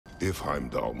If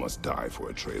Heimdall must die for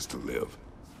Atreus to live,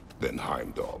 then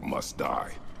Heimdall must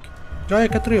die.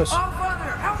 جايك اتريوس. Oh,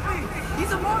 father, help me!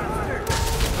 He's a monster!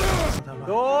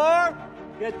 Thor,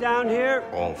 get down here.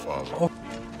 All father.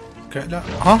 اوكي لا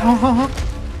ها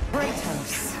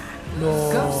كريتوس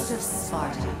لا Ghost of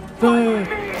Sparta.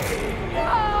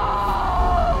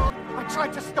 I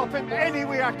tried to stop him any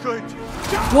way I could.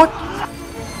 وات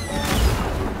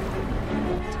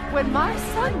When my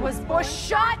son was born,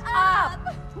 shut up!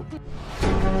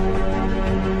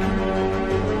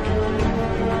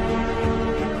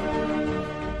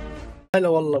 هلا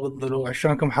والله بالضلوع،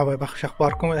 شلونكم حبايب؟ شو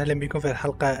اخباركم؟ اهلا بكم في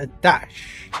الحلقه 11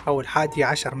 او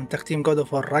 11 من تختيم جود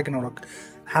اوف راجناروك.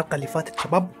 الحلقه اللي فاتت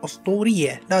شباب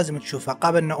اسطوريه لازم تشوفها.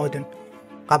 قابلنا اودن،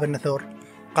 قابلنا ثور،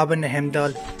 قابلنا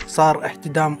هيمدال، صار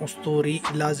احتدام اسطوري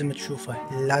لازم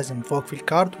تشوفه، لازم فوق في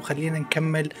الكارد. وخلينا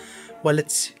نكمل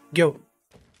ولتس جو.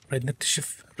 نريد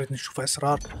نكتشف، نريد نشوف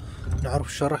اسرار،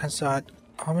 نعرف شو راح نساعد.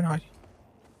 من هاي؟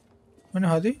 من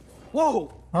هذه؟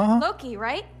 Whoa! Loki,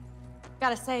 right?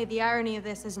 Gotta say, the irony of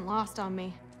this isn't lost on me.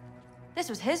 This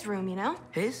was his room, you know?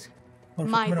 His?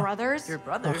 My brother's. Your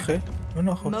brother? اخي من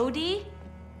اخو؟ Modi?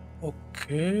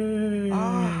 اوكي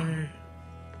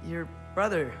Your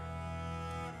brother.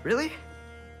 Really?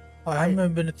 هم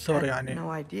بنت ثور يعني. No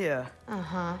idea.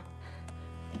 Uh-huh.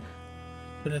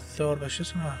 بنت ثور بس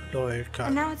اسمها لايك.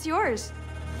 And now it's yours.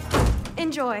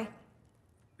 Enjoy.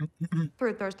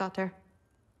 Through Thor's daughter.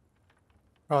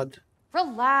 راد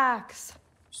Relax.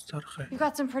 استرخي. You've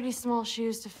got some pretty small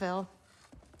shoes to fill.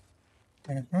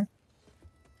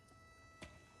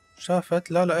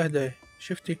 شافت؟ لا اهدي،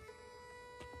 شفتي؟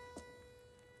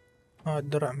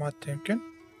 الدرع مالته يمكن.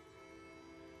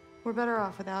 We're better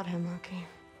off without him, Loki.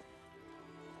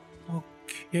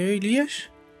 اوكي ليش؟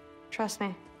 Trust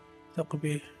me. ثق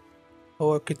بيه،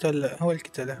 هو اللي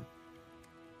قتله.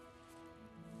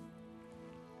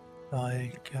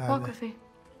 لايك Walk with me.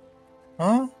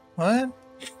 وين؟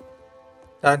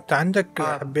 انت عندك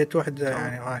حبيت وحدة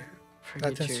يعني هاي. لا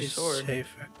Forget your تنسي sword.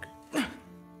 سيفك.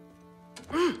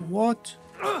 وات؟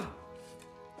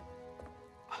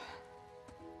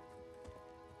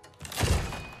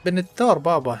 بنت ثور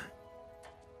بابا.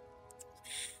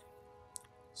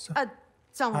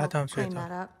 Someone will Adam clean said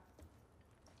that up.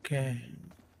 اوكي.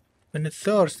 بنت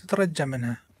ثور تترجى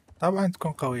منها، طبعا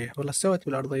تكون قوية. والله سوت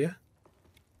بالأرضية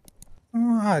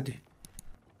عادي.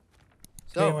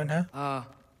 So,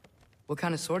 what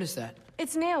kind of sword is that?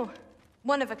 It's new.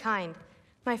 One of a kind.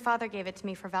 My father gave it to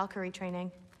me for Valkyrie training.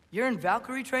 You're in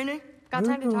Valkyrie training? Got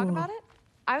time to talk Ooh. about it?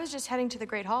 I was just heading to the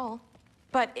Great Hall.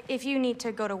 But if you need to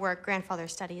go to work,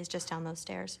 grandfather's study is just down those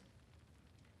stairs.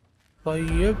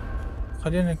 طيب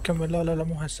خلينا نكمل. لا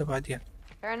مو هسه بعدين.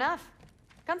 Fair enough.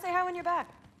 Come say hi when you're back.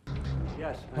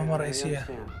 Yes, ماما I رئيسية.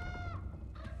 understand.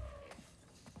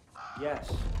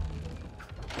 Yes.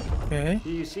 اوكي. Do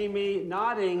you see me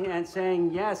nodding and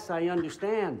saying, yes, I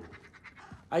understand?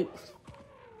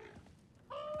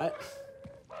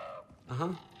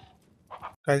 Uh-huh.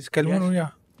 قاعد يتكلمون Yes.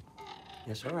 وياه.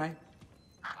 Yes, all right.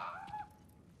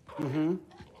 Mm-hmm.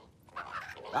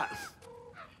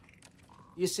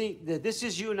 You see, this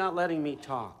is you not letting me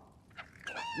talk.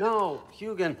 No,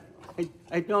 Hugin,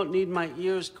 I don't need my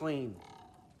ears cleaned.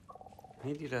 I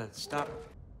need you to stop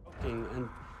talking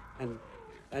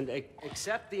and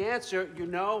accept the answer you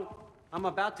know I'm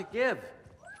about to give.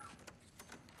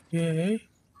 ياي.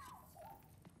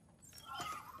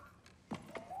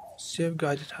 السيف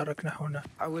قاعد يتحرك نحونا.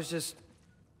 I was just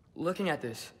looking at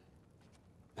this.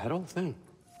 That old thing.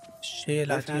 الشيء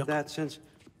I've had العتيق. that since.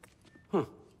 Huh.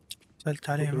 سألت I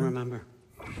عليه can من remember.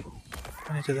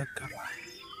 أنا أتذكر.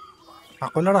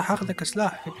 أقول له راح أخذك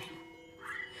سلاح.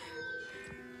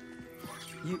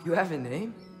 You have a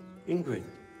name? Ingrid.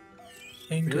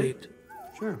 إنجريد.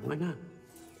 Sure, why not?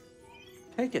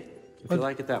 Take it if you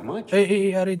like it that much.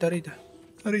 إي أريد.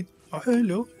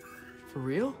 حلو. For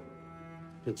real?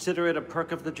 Consider it a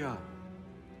perk of the job.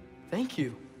 Thank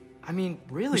you. I mean,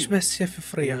 really? مش بس سيف They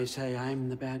فريا. say I'm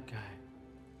the bad guy.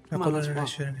 Come on, أقول let's له walk.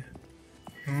 شنو.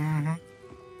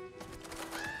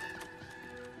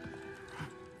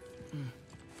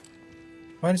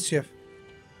 وين السيف؟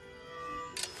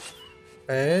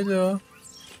 حلو.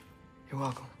 You're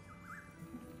welcome.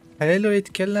 حلو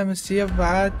يتكلم السيف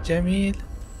بعد. جميل.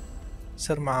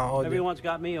 صار مع اودن. Everyone's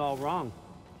got me all wrong.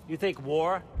 You think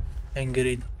war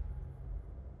انجريد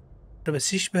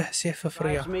بس يشبه سيف drives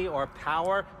فريا. me or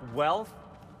power, wealth?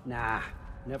 Nah,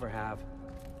 never have.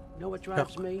 You know what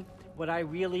drives me? What I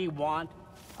really want?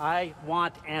 I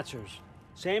want answers.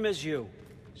 Same as you.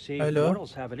 See, Hello?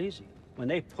 mortals have it easy. When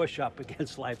they push up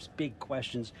against life's big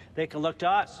questions, they can look to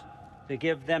us. They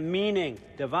give them meaning,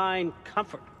 divine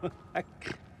comfort.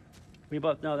 We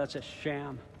both know that's a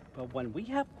sham. But when we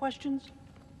have questions,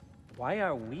 why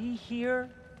are we here?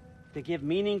 To give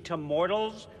meaning to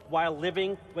mortals while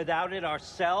living without it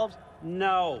ourselves?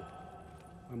 No.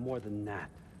 We're more than that.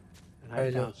 And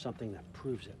I found something that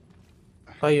proves it.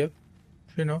 طيب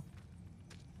شنو؟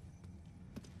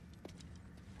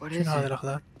 What is شنو هذا it?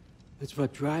 الأخضر؟ It's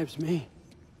what drives me.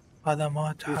 هذا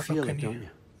ما You feel it, don't تحركني you?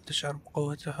 تشعر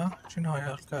بقوتها. شنو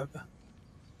هاي الكعبة؟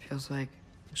 Feels like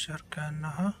تشعر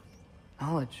كأنها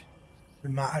knowledge,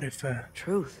 المعرفة،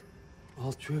 truth.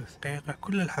 All truth. حقيقة،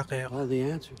 كل الحقيقة، All the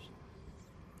answers.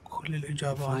 كل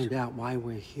الإجابات. Find out why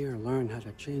we're here. Learn how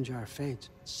to change our fates.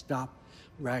 Stop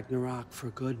ragnarok for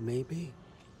good, maybe.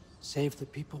 Save the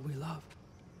people we love.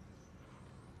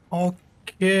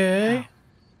 أوكي.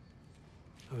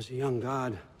 I was a young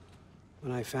god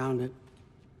when I found it.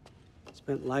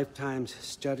 Spent lifetimes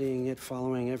studying it,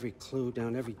 following every clue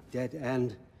down every dead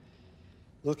end,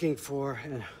 looking for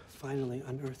and finally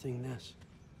unearthing this.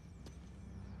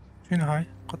 شنو هاي؟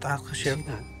 قطعة See خشب.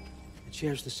 that? It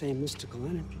shares the same mystical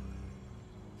energy.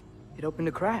 It opened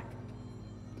a crack.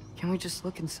 Can we just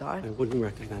look inside? I wouldn't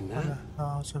recommend that. لا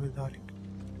أعوذ بذلك.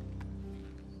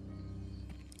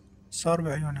 صار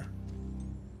بعيونه.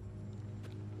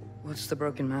 What's the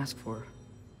broken mask for?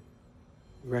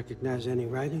 You recognize any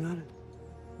writing on it?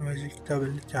 ويجي الكتاب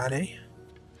اللي انت عليه.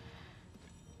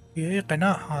 هي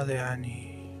قناة هذا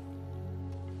يعني.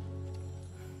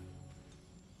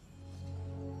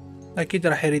 أكيد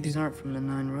راح يريد These aren't from the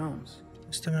 9 realms.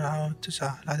 يستمر على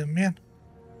 9 العدد منين؟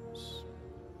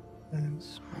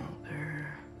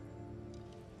 Smolder.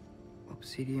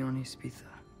 Obsidione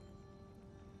spitha.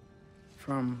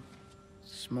 From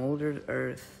smoldered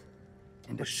earth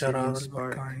and والشرارة obsidian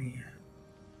spark البركانية.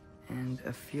 and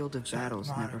a field of battles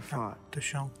never fought.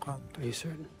 تشنقط. Are you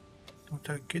certain?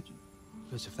 متأكد؟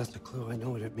 Because if that's a clue, I know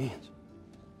what it means.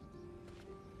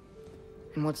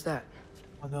 And what's that?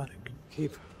 وذلك.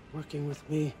 Keep working with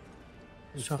me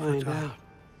and So find fatal. out.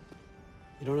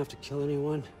 You don't have to kill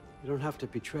anyone. You don't have to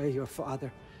betray your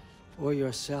father or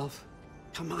yourself.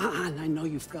 Come on, I know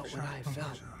you felt what I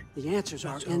felt. The answers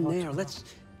are in there. Let's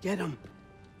get them.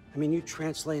 I mean, you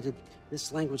translated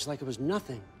this language like it was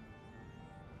nothing.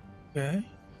 Okay.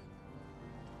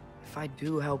 If I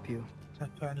do help you,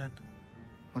 فعلا.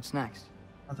 what's next?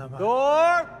 هذا بعد.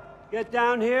 Thor, get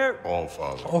down here. All,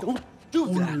 Father. Don't do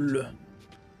that. أول.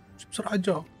 بسرعة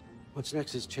جاوب. What's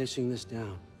next is chasing this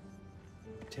down.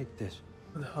 Take this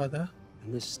هذا.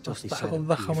 and this stuffy مصطلح set of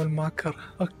الضخم beef. الماكر.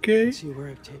 أوكي. See where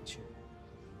it takes you.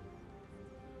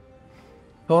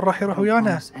 ثور راح يروح Don't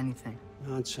ويانا. promise anything.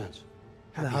 Nonsense.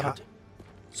 Happy هذا hunting.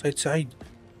 صيد سعيد.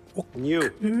 And you,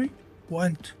 أوكي.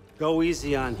 وأنت. go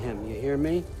easy on him. You hear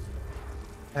me?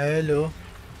 حلو.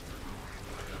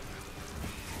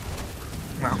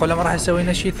 معقولة ما راح يسوي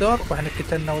لنا شي ثور واحنا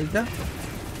قتلنا ولده؟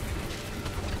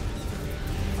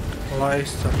 الله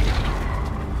يستر.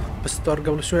 بس ثور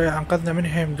قبل شوية انقذنا من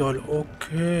هيمدال.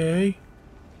 اوكي.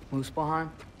 Muspelheim?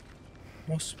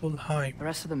 موسبلهايم. The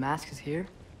rest of the mask is here?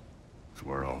 It's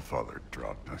where All Father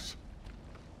dropped us.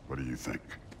 What do you think?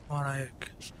 ما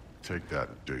رايك؟ Take that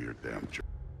and do your damn job.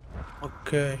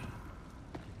 اوكي.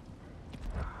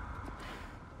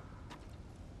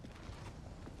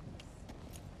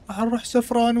 راح نروح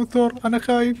سفران وثور. انا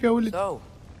خايف يا ولد. So,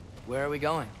 where are we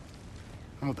going?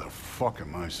 How the fuck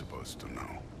am I supposed to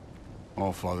know?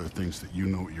 All Father thinks that you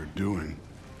know what you're doing,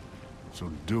 so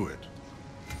do it.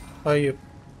 طيب.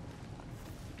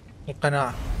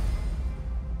 القناة.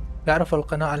 يعرف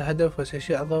القناة الهدف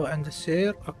وسيشع ضوء عند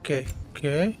السير. اوكي.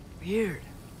 اوكي. Weird.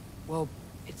 Well,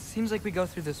 it seems like we go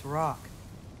through this rock.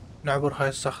 نعبر هاي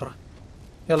الصخرة.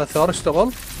 يلا ثور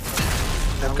اشتغل.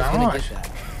 How are we لك gonna عماش. get that?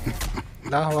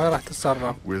 لا هو راح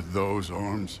تتصرف. With those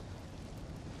arms,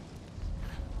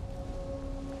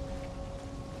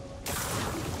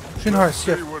 شنو هاي see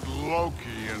السيف؟ what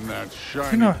Loki and that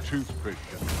shiny Şuna. toothpick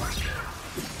can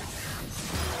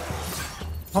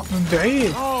do. من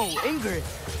بعيد. Oh, Ingrid!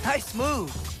 Nice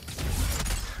move!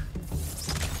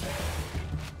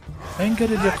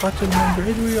 انقرد يقاتل من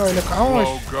بعيد وياي لك عاش.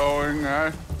 Slow going,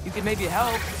 eh? You could maybe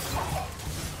help.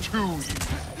 Too easy.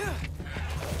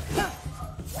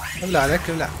 ابلع عليك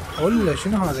ابلع. ولا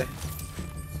شنو هذا؟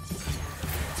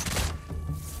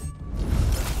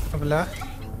 ابلع.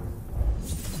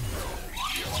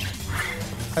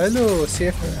 حلو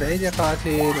سيف من بعيد يقاتل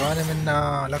وانا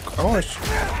منا لك عوش.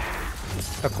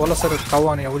 لك والله صرت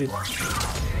قوان يا ولد.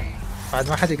 بعد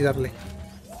ما حد يقدر لي.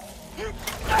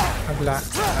 ابلع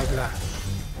ابلع.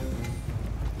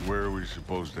 Where are we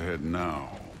supposed to head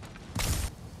now?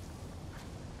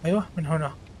 ايوه من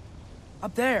هنا. Up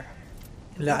there!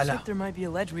 It لا looks لا. like there might be a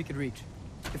ledge we could reach.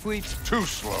 If we... Too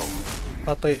slow.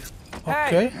 بطيء.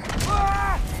 اوكي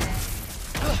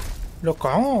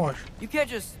لقعوش. You can't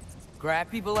just grab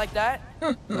people like that.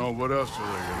 No, what else are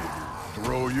they gonna do?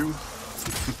 Throw you?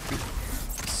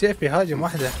 السيف يهاجم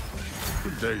واحدة.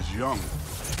 Good day's young.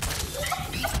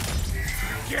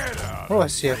 Get out. روح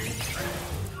السيف.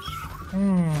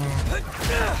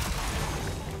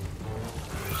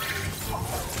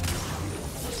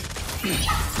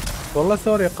 والله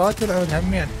ثور يقاتل عود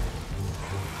همين.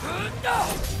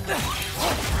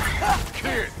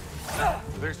 Kid,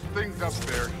 there's things up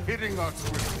there hitting us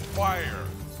with fire.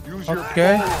 Use your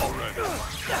Okay. bow already.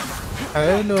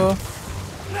 حلو.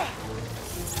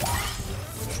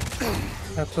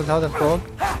 اقصد هذا الفوق.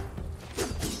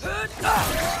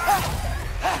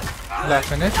 لا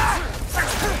فنش.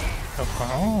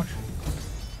 توقعوش.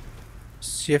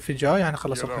 السيف جاي يعني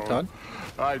خلص القتال.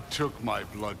 I took my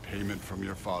blood payment from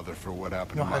your father for what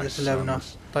happened to my محادث الأبناء.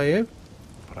 sons, طيب.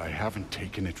 but I haven't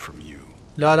taken it from you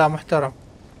لا محترم.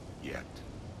 yet.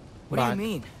 What do you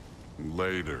mean?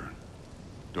 Later.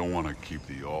 Don't want to keep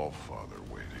the All-Father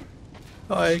waiting.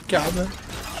 هاي الكعبة.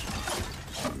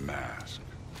 A mask.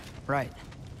 Right.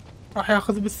 راح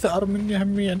ياخذ بالثأر مني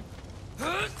همين.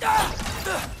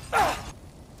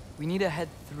 We need to head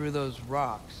through those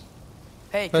rocks.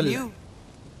 Hey, can هلا. you...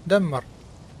 دمر.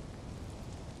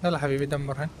 يلا حبيبي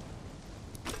دمرهن.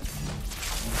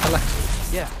 يلا.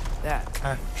 Yeah,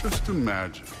 that. Just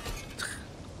imagine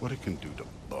what it can do to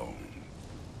bone.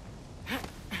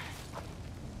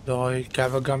 هاي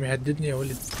الكعبة قام يهددني يا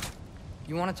ولد.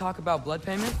 You want to talk about blood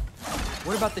payment?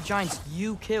 What about the giants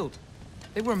you killed?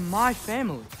 They were my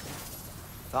family.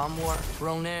 Thamor,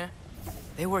 Bronir,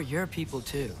 they were your people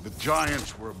too. The giants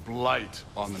were a blight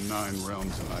on the 9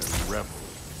 realms, and I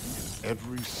reveled in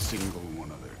every single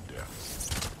one of their deaths.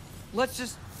 Let's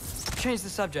just change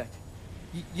the subject.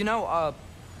 You know,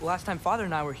 last time Father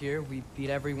and I were here, we beat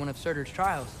every one of Surtur's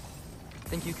trials.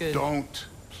 Think you could... Don't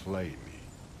play me.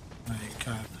 هاي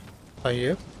الكعبة.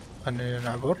 طيب خلينا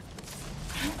نعبر.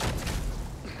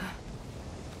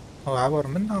 هو عبر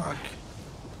من هناك.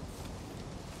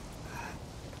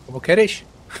 ابو كريش.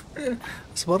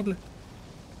 اصبر له.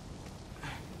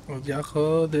 ودي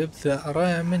اخذ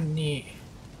بثأره مني.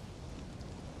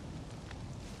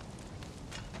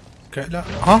 لا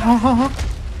ها.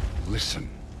 Listen,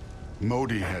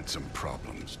 Modi had some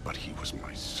problems, but he was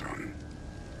my son.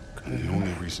 And the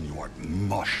only reason you aren't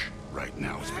mush right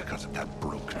now is because of that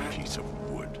broken piece of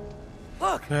wood.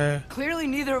 Look, clearly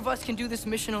neither of us can do this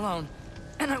mission alone.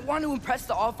 And I want to impress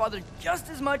the All-Father just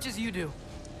as much as you do.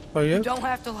 You don't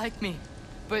have to like me,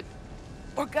 but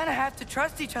we're gonna have to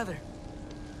trust each other.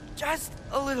 Just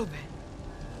a little bit.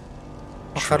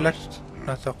 أخر لك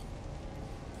لا تقل.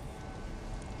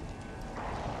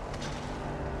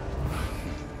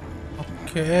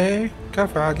 اوكي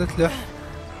كيف عادت له؟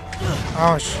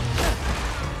 عاش.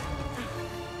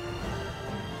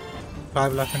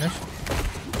 بعد لا فينش.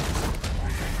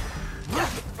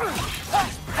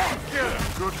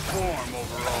 Good form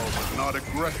overall, but not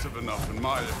aggressive enough in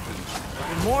my opinion.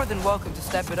 You're more than welcome to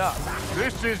step it up.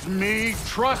 This is me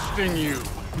trusting you.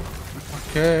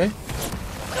 اوكي.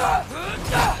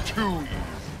 Too easy.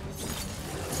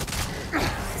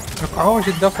 عاش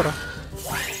الدفرة.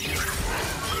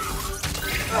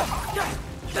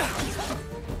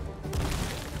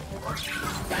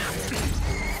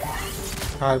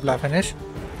 هاي بلا فينش.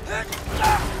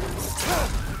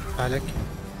 عليك.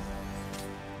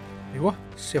 ايوه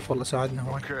السيف والله ساعدنا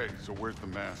هون. Okay, so where's the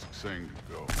mask saying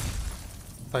to go?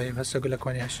 طيب هسه اقول لك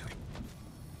وين يأشر.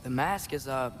 The mask is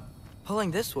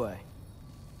pulling this way.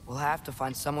 We'll have to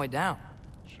find some way down.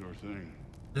 Sure thing.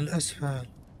 للأسفل.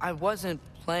 I wasn't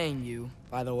playing you,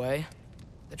 by the way.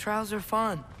 The trials are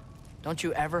fun. Don't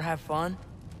you ever have fun?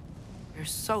 You're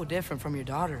so different from your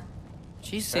daughter.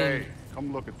 She seemed... Hey,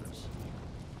 come look at this.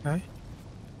 هاي.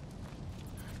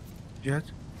 جد.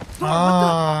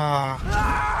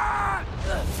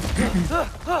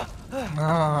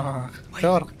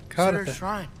 كارثة.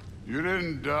 Shrine. You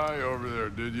didn't die over there,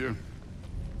 did you?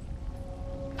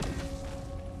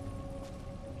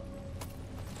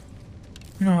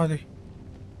 منو هذي؟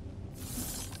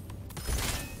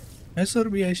 ما يصير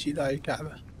بيها شي ذا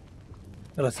الكعبة.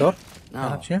 يلا ثور.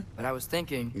 No, but I was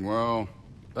thinking... Well,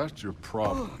 that's your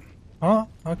problem.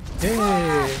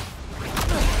 اوكي.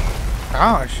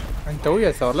 عاش. انت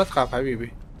ويا ثور لا تخاف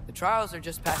حبيبي. The trials are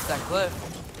just past that cliff.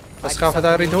 بس خاف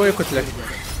هذا يريد هو يقتلك.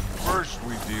 First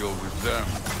we deal with them.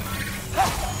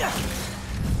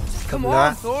 Come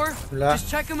on, Thor. Just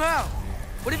check him out.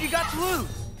 What have you got to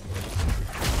lose?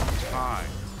 Time.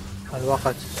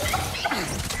 الوقت.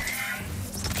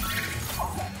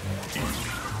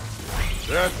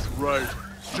 That's right.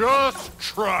 Just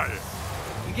try it.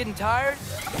 You getting tired?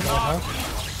 Not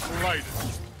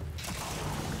slightest.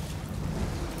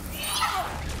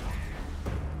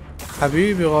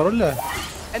 حبيبي غوريلا.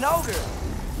 An ogre.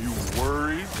 You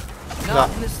worried? Not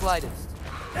in the slightest.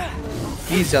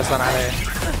 ايزي اصلا علي.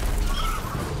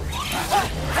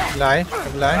 ابلعي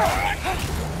ابلعي.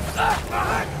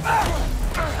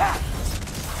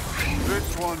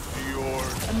 This one's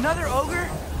yours. Another ogre?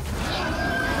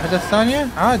 هذا الثانية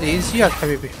عادي ايزيات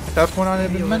حبيبي. تعرفون انا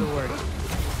بالمن؟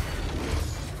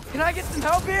 Can I get some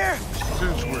help here?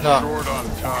 Since we're No. short on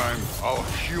time, I'll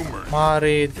humor you. ما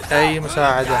اريد اي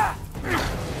مساعدة.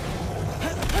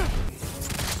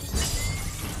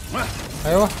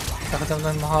 ايوه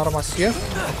استخدمنا المهارة مع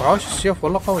السيف. وعاش السيف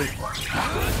والله قوي.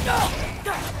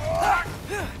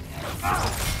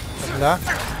 لا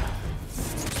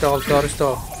اشتغل ثور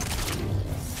اشتغل.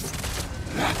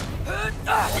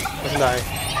 ابلعي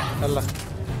يلا.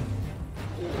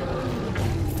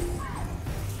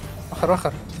 اخر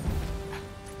اخر.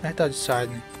 ما يحتاج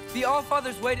تساعدني. The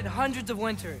Allfather's waited hundreds of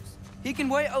winters. He can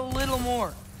wait a little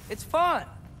more. It's fun.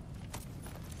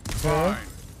 Fine.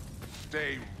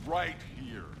 Stay right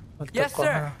here. Yes,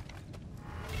 sir.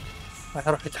 راح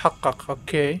يروح يتحقق.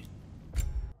 اوكي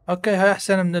اوكي هاي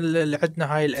احسن من اللي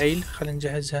عندنا هاي الايل. خلينا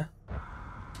نجهزها.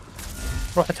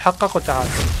 روح اتحقق وتعال.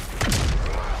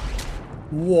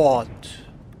 وات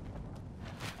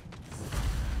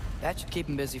That should keep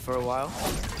him busy for a while.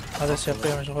 هذا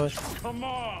سيقي مشغول. Come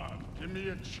on, give me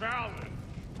a challenge.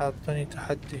 حاطني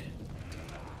تحدي.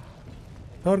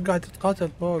 ثور قاعد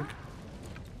يتقاتل فوق.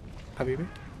 حبيبي.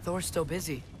 Thor's still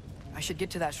busy. I should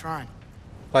get to that shrine.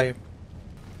 طيب.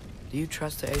 Do you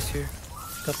trust the Ace here?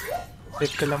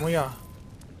 تتكلم وياه.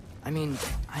 I mean,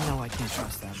 I know I can't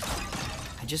trust them.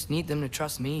 I just need them to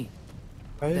trust me.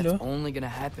 حلو. That's only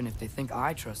gonna happen if they think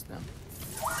I trust them.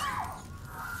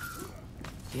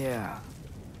 Yeah.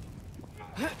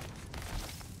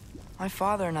 My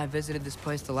father and I visited this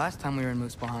place the last time we were in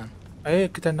Moosbahan. ايه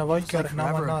كنت انا It's بايكر like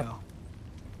هنا forever مرة. ago.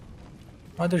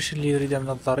 ما ادري ايش اللي يريده من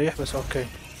الضريح بس اوكي.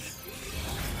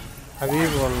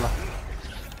 حبيبي والله.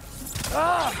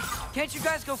 Can't you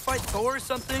guys go fight Thor or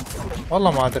something?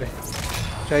 والله ما ادري.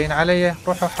 جايين علي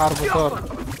روحوا حاربوا ثور.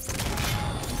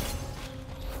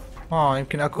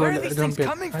 يمكن اكو عندهم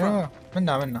بيت. ايوه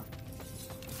منا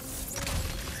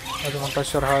لازم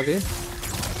نطشر هذه.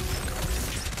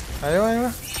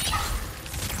 ايوه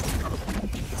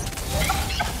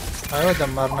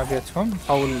دمرنا بيتهم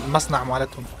او المصنع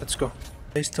مالتهم. ليتس جو.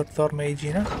 ليستر ثور ما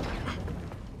يجينا.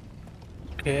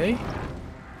 اوكي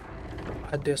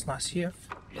حد يصنع سيف.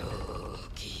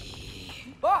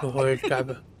 هاي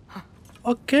الكعبة.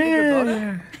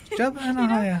 اوكي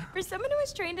جابنا هاي. For someone who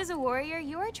is trained as a warrior,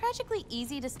 you are tragically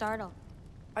easy to startle.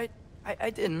 I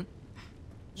didn't.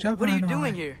 جابنا What are you هاي.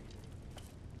 doing here?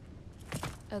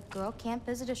 A girl can't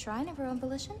visit a shrine of her own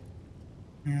volition?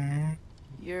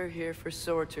 You're here for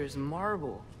Sorter's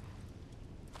marble.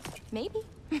 Maybe.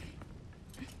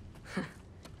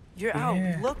 You're out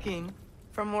Yeah. looking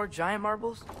for more giant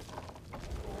marbles?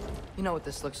 You know what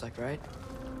this looks like, right?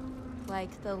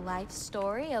 Like the life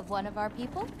story of one of our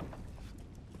people?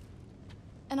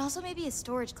 And also maybe a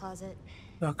storage closet.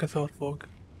 ذاك ثور فوق.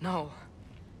 No.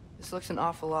 This looks an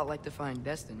awful lot like defying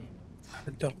destiny.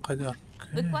 حد القدر.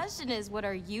 The question is, what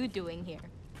are you doing here?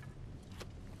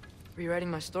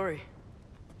 Rewriting my story.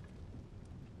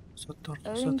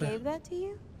 Odin gave that to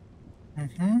you?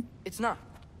 It's not.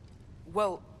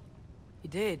 Well, he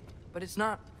did, but it's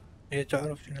not. هي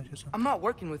تعرف شنو جسم. I'm not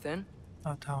working within.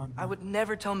 تعاون. I would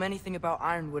never tell him anything about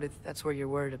Ironwood if that's what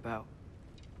you're worried about.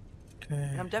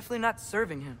 And I'm definitely not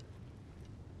serving him.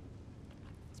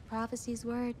 It's prophecy's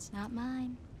words, not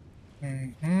mine.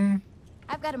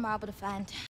 I've got a marble to find.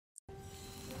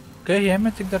 اوكي يا اما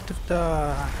تقدر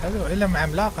تفتح. حلو الا مع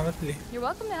عملاقة مثلي. You're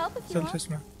welcome to help if you شو want.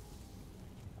 اسمه.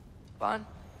 Fine.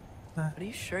 But are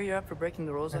you sure you're up for breaking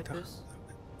the rules like this?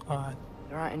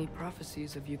 There aren't any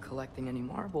prophecies of you collecting any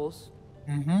marbles.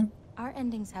 Our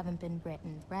endings haven't been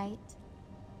written, right?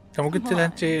 كم قلت لها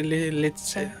انت اللي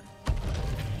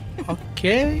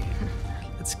اوكي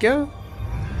ليتس جو.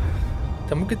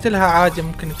 انت مو قلت لها عادي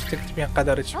ممكن انت تكتبين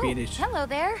قدرك بيدك. Hello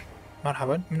there.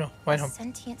 مرحبا. منو وينهم؟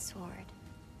 Sentient sword.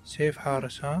 سيف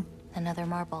حارس ها. Another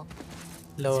marble.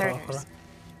 لورا اخرى.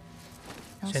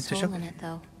 No Sent a soul ship. in it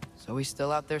though. So he's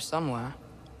still out there somewhere.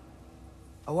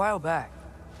 A while back,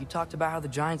 you talked about how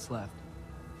the giants left.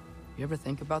 You ever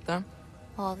think about them?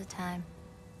 All the time.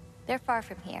 They're far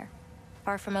from here.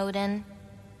 Far from Odin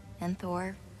and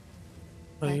Thor.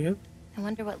 طيب. I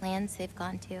wonder what lands they've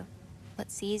gone to. What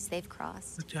seas they've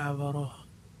crossed. تعبروه.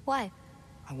 Why?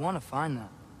 I want to find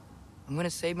them. I'm gonna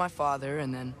save my father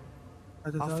and then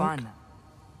I'll find them.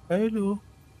 حلو.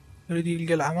 يريد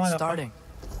يلقى العمالقة. Starting.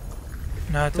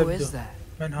 انها Who تبدو. is that?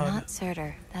 من هذا؟ Not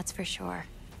Surtur, that's for sure.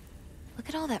 Look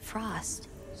at all that frost.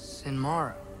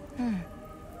 Sinmara.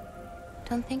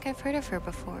 Don't think I've heard of her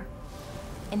before.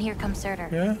 And here comes Surtur.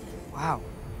 Yeah. Wow.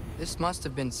 This must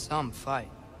have been some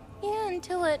fight. Yeah,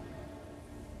 until it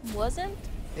wasn't.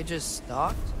 They just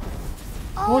stalked?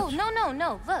 Oh, What?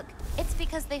 no. Look, it's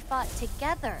because they fought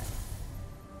together.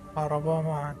 هربا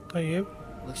معا. طيب.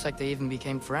 Looks like they even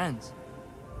became friends.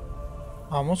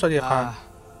 مو صديقان.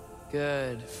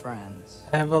 Good friends.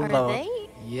 ايه Are بالضبط. they?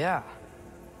 Yeah.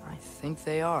 I think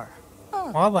they are.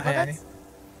 Oh, واضح well, يعني. that's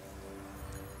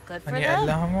good for أن them.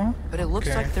 يألهما. But it looks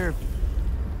Okay. like their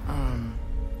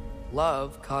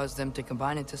love caused them to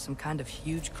combine into some kind of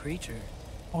huge creature.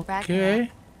 اوكي.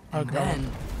 And then,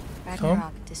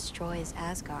 Ragnarok destroys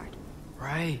Asgard.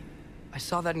 right. I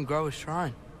saw that in Groa's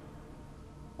shrine.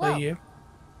 Whoa, طيب.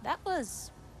 that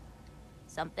was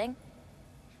something.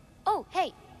 Oh,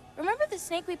 hey, remember the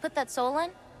snake we put that soul in?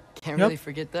 Can't Yep. really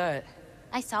forget that.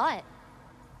 I saw it.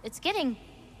 It's getting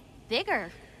bigger.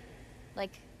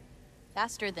 Like,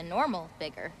 faster than normal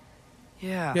bigger.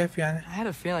 Yeah. كيف يعني؟ I had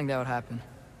a feeling that would happen.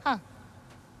 Huh.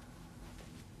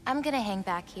 I'm gonna hang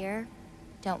back here.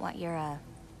 Don't want your,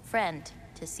 friend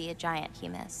to see a giant he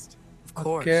missed. Of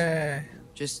course. اوكي.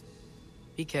 Just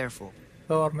be careful.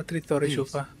 ثور ما تريد ثور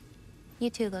يشوفه. You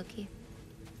too, Loki.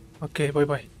 اوكي باي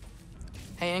باي.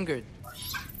 Hey, Ingrid.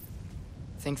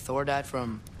 Think Thor died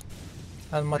from...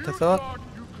 هل مات ثور؟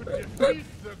 You could defeat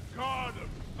the god of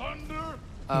thunder?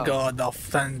 God of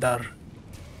Thunder.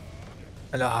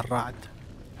 اله الرعد.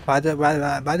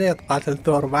 بعد يتقاتل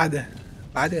ثور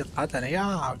بعد يتقاتل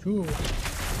يا شوف.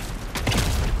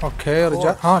 اوكي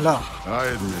رجع. لا. I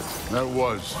admit, that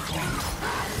was fun.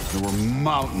 There were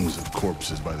mountains of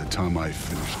corpses by the time I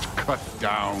finished, cut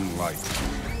down like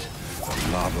meat. The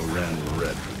lava ran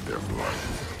red with their blood.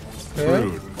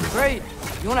 Rude. Great.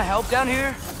 You want to help down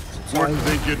here? Wouldn't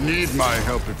think you'd need my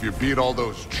help if you beat all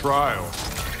those trials.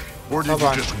 Or did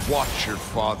you just watch your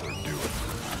father do it?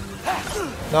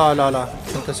 لا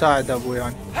كنت ساعد ابوي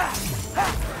يعني.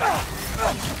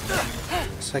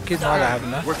 بس اكيد ما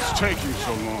لعبنا. What's taking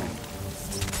so long?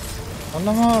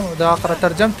 والله ما ده اقرا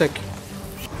ترجمتك.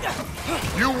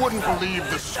 You wouldn't believe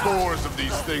the scores of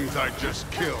these things I just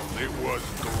killed. It was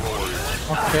glorious.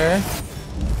 اوكي.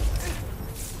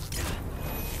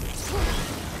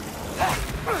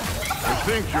 I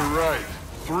think you're right.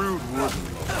 Thrud wouldn't.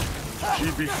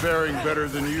 She'd be faring better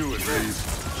than you, at least.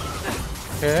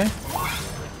 اوكي.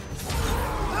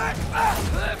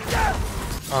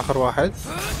 اخر واحد.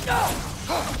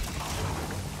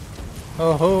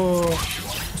 اوهو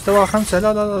مستوى 5.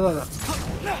 لا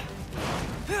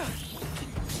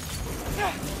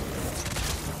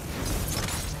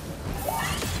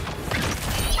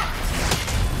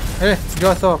ايه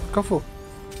جا ثور كفو.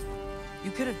 You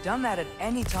could have done that at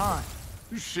any time.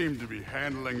 You seem to be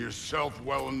handling yourself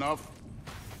well enough.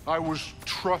 I was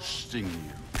trusting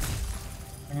you.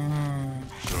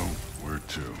 So, where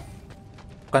to?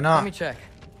 Let قناة. me check.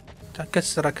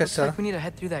 كسره Looks كسره. like we need to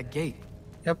head through that gate.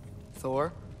 يب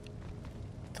Thor?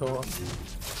 ثور.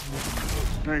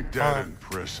 Ain't that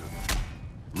impressive?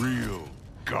 Real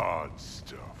god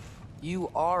stuff. You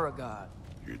are a god.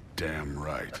 You're damn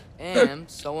right. And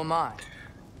so am I.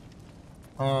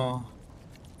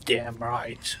 damn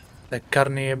right.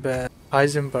 ذكرني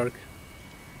بهايزنبرغ.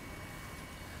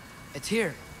 It's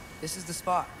here. This is the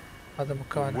spot. هذا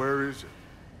مكانه. Where is it?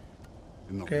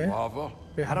 In the Okay. lava?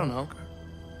 I don't know.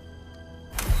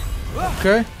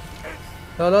 اوكي.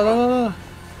 لا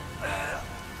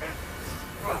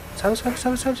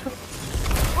سحب.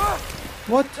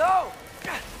 وات؟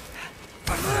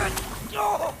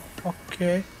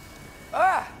 اوكي.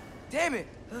 Ah! Damn it!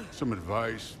 Some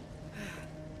advice.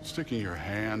 Sticking your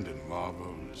hand in lava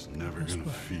is never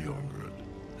gonna feel good.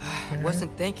 I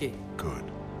wasn't thinking. Good.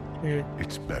 إيه.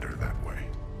 It's better that way.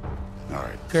 All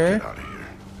right, let's Okay. get out of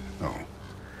here. Oh,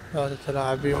 لا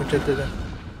تتلاعب بي مجددا.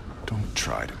 don't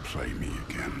try to play me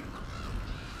again.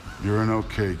 You're an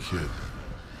okay kid.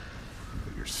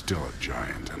 But you're still a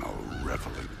giant and I'll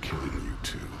revel in killing you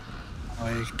too.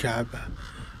 هاي الكعبة.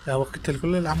 يا وقتل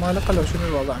كل العمالقة لو شنو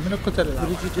الوضع؟ من قتل What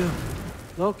العمالقة؟ did you do?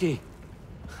 Loki.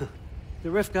 The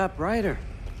rift got brighter.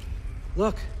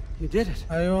 Look, you did it.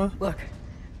 أيوة. Look,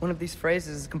 one of these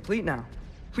phrases is complete now.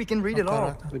 We can read it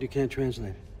all. But you can't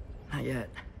translate it. Not yet.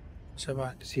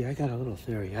 سبعة. See, I got a little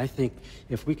theory. I think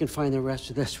if we can find the rest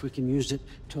of this, we can use it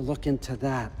to look into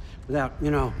that without,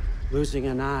 losing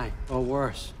an eye or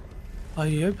worse.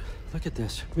 طيب. Look at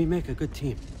this. We make a good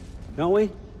team. Don't we?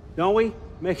 Don't we?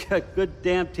 Make a good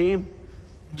damn team?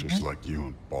 Just like you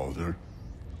and Baldur.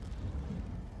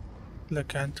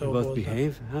 لك أنت You both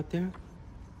behave out there?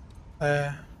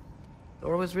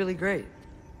 Thor was really great.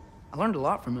 I learned a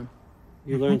lot from him.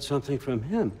 You learned something from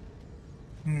him?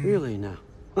 Really now?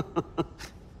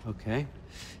 Okay.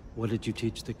 What did you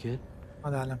teach the kid?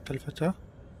 هذا علامة الفتاة.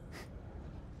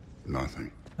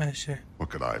 Nothing. أي شيء. What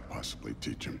could I possibly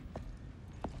teach him?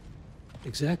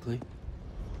 Exactly.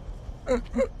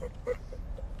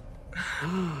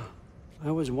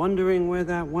 I was wondering where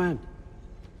that went.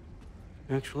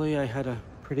 Actually, I had a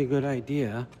pretty good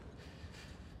idea.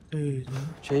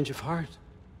 Change of heart.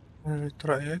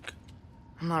 رأيك؟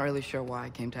 I'm not really sure why I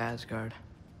came to Asgard.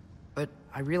 But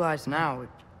I realize now it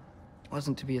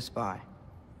wasn't to be a spy.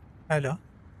 Hello.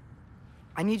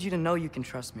 I need you to know you can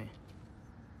trust me.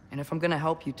 And if I'm gonna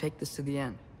help you take this to the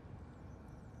end,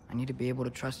 I need to be able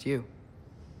to trust you.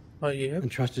 طيب.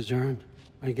 And trust is earned.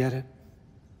 I get it.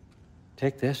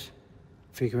 Take this.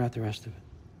 Figure out the rest of it.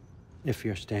 If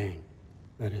you're staying,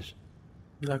 that is.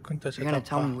 لا كنت You're gonna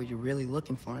tell me what you're really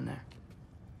looking for in there.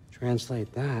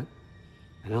 Translate that,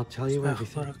 and I'll tell you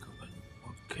everything.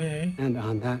 Okay. And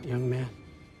on that, young man,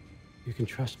 you can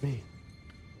trust me.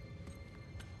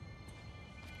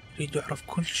 يريد يعرف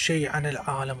كل شيء عن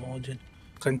العالم اودن.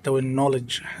 انت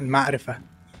والنولج المعرفة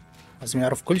لازم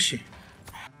يعرف كل شيء.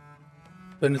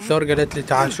 لأن ثور قالت لي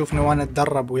تعال شوفني وانا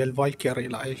اتدرب ويا الفالكيري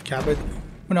لا الكعبد.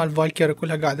 هنا الفالكيري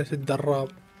كلها قاعدة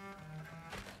تتدرب.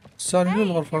 السالفة في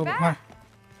الغرفة هاي.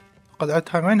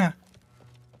 قطعتها منها.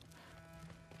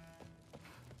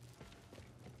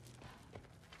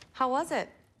 How was it?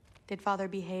 Did Father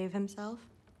behave himself?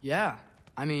 Yeah,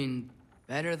 I mean,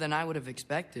 better than I would have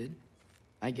expected,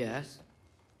 I guess.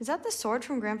 Is that the sword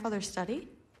from Grandfather's study?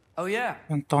 Oh yeah.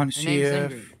 انطاني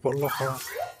سيف والله.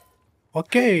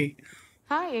 اوكي.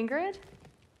 Hi, Ingrid.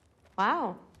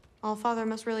 Wow. All Father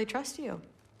must really trust you.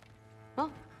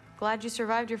 Well, glad you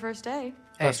survived your first day.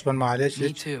 Hey,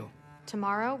 me too.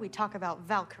 Tomorrow we talk about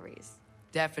Valkyries.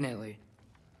 Definitely.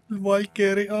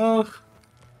 الفالكيري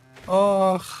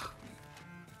اخ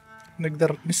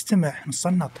نقدر نستمع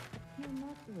نصنط. I'm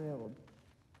not thrilled.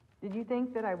 Did you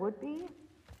think that I would be?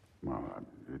 Well,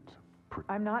 it's pretty...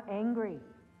 I'm not angry.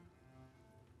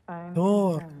 I'm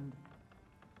Thor. concerned.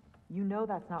 You know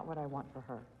that's not what I want for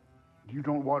her. You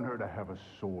don't want her to have a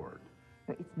sword.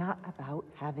 But it's not about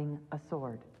having a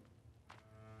sword.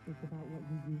 It's about what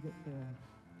you use it for.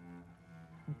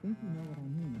 I think you know what I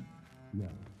mean.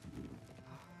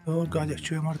 ثور قاعد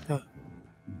يحكي ويا مرته.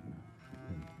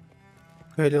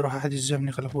 اوكي يروح احد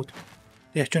يلزمني خل افوت.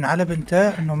 يحكون على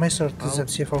بنته انه ما يصير تلزم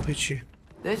سيف او هيك شيء.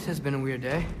 This has been a weird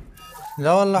day.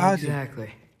 لا والله عادي. Exactly.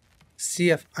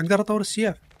 السيف اقدر اطور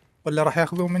السيف ولا راح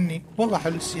ياخذوه مني؟ والله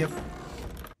حلو السيف.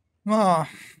 ما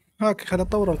هاك خل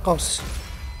اطور القوس.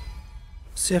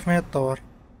 السيف ما يتطور.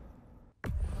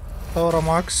 طوره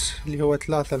ماكس اللي هو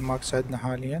 3 الماكس عندنا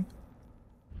حاليا.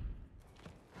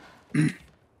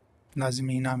 لازم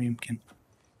ينام يمكن.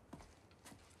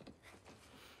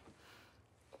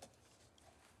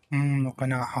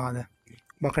 القناة هذا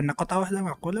باقي لنا قطعة واحدة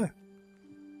معقولة؟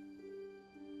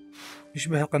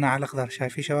 يشبه القناع الأخضر.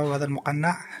 شايفين شباب هذا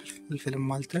المقنع الفيلم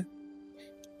مالته؟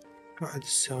 قاعد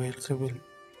يسوي القبل.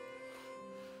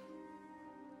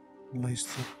 الله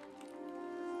يستر.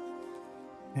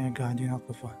 قاعد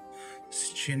ينظفه.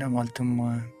 السكينة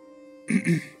مالتم.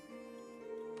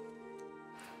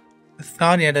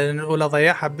 الثانية لأن الأولى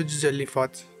ضيعها بالجزء اللي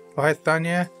فات، وهاي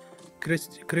الثانية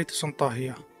كريتوس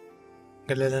انطاهية.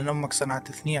 قال له لأن أمك صنعت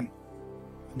 2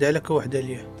 وحدة لك وحدة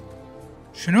لي.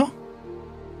 شنو؟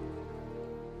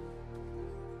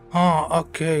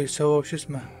 اوكي سووا شو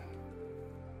اسمه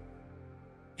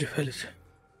جفلت.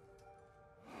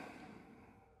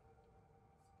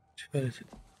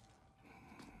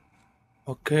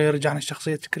 اوكي رجعنا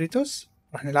شخصية كريتوس.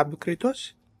 راح نلعب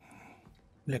بكريتوس.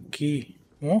 لكي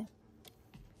مو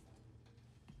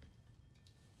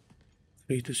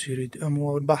كريتوس يريد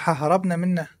امو. البارحة هربنا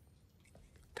منه،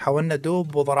 تحولنا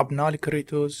دوب وضربنا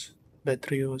لكريتوس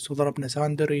باتريوس وضربنا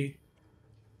ساندري.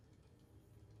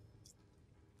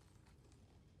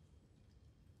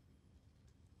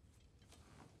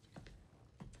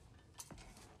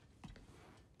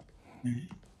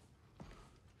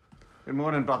 Good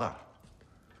morning, brother.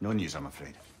 No news, I'm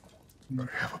afraid. I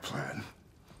have a plan.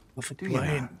 وفي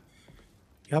البلين.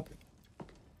 يب.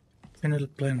 فين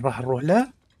البلين راح نروح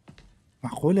له؟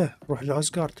 معقولة نروح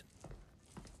لأسغارد.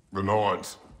 The Lords.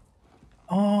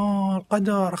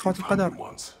 القدر، اخوات القدر.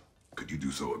 Once. Could you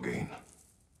do so again?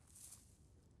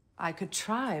 I could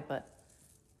try, but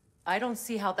I don't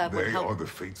see how that would help. They are the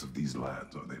fates of these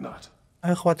lands, are they not?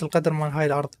 اخوات القدر مال هاي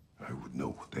الأرض. I would know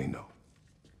what they know.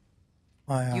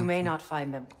 You may not find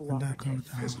them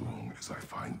cooperative. As long as I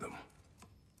find them,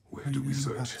 where do we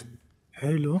search?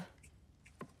 حلو.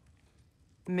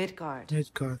 Midgard.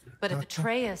 But if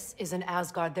Atreus is in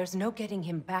Asgard, there's no getting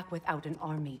him back without an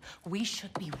army. We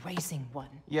should be raising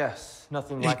one. Yes,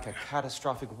 nothing like a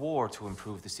catastrophic war to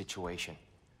improve the situation.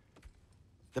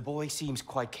 The boy seems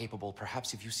quite capable. Perhaps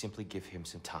if you simply give him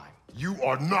some time. You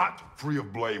are not free of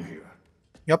blame here.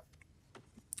 يب.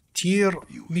 كتير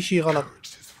بشي غلط.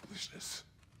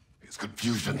 His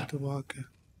confusion.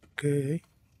 اوكي.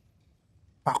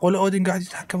 معقول اودن قاعد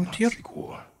يتحكم كتير؟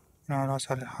 لا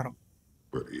ناس على الحرب.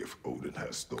 But if Odin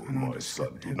has stolen my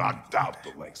son, do not doubt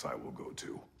the lengths I will go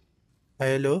to.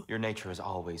 Hello. Your nature has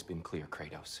always been clear,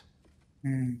 Kratos.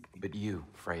 But you,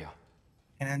 Freya.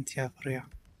 And أنت يا Freya.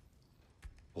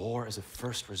 War as a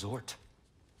first resort.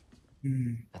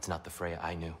 That's not the Freya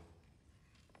I knew.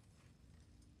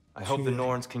 I hope the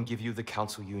Norns can give you the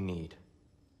counsel you need.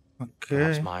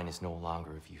 Perhaps mine is no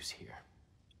longer of use here.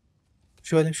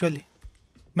 شو لي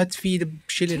ما تفيد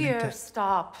بشيء انت.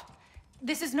 Stop.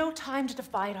 This is no time to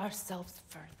divide ourselves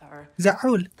further.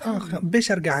 زعول.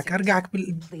 بيش ارقعك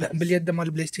باليد مال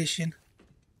البلاي ستيشن.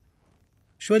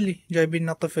 شو اللي جايبين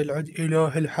لنا طفل عد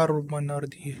اله الحرب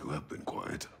والنارديه. You have been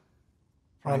quiet.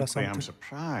 Frankly, I'm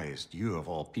surprised you of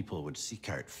all people would seek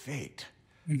out fate.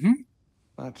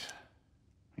 But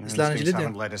your instincts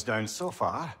haven't let us down so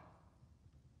far.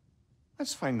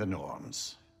 Let's find the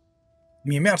Norns.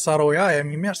 ميمير صار وياي،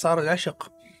 ميمير صار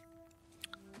العشق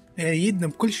يدنا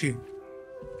بكل شيء.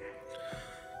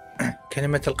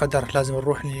 كلمة القدر لازم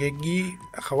نروح نلاقي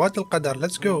اخوات القدر.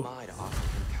 ليتس جو.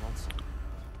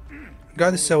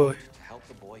 قاعد تسوي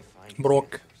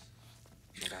بروك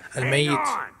الميت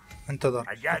انتظر.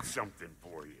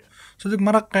 صدق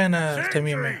ما رقينا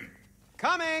التميمة.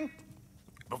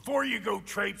 Before you go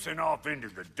traipsing off into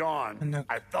the dawn,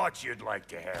 I thought you'd like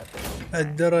to have it.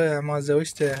 الدرع مع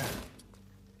زوجته.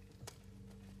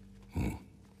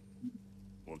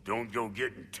 Well, don't go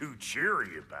getting too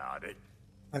cheery about it.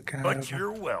 But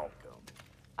you're welcome.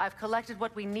 I've collected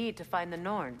what we need to find the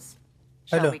Norns.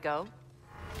 Shall we go?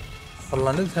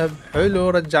 والله نذهب. حلو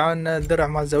رجعوا لنا الدرع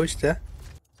مع زوجته.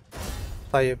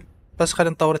 طيب بس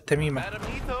خلينا نطور التميمة.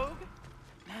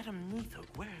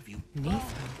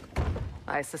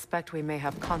 I suspect we may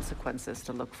have consequences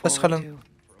to look بس forward خلينا. to.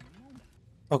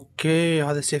 اوكي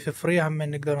هذا سيف فري هم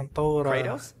نقدر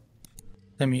نطوره.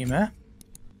 تميمة.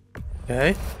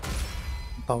 اوكي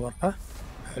نطورها.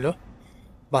 حلو.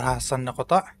 راح حصلنا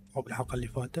قطع او بالحلقة اللي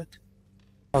فاتت.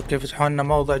 اوكي فتحوا لنا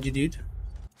موضع جديد.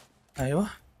 ايوه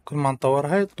كل ما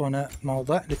نطورها يعطونا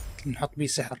موضع نحط بيه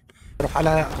سحر. نروح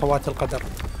على اخوات القدر.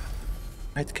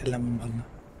 ما يتكلم من بالنا.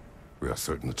 We are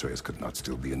certain Atreus could not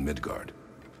still be in Midgard.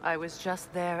 I was just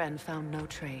there and found no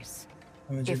trace.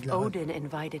 If Odin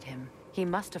invited him, he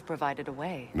must have provided a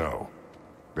way. No,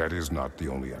 that is not the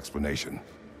only explanation.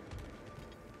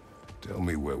 Tell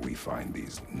me where we find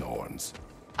these Norns.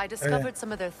 I discovered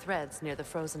some of their threads near the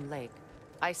frozen lake.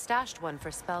 I stashed one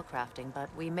for spellcrafting, but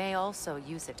we may also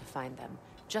use it to find them.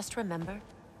 Just remember,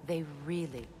 they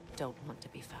really don't want to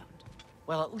be found.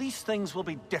 Well, at least things will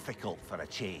be difficult for a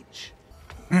change.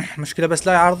 مشكلة بس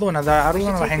لا يعرضون. إذا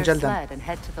يعرضون راح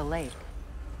ينجلدن.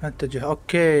 نتجه.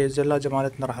 أوكي الزلاجة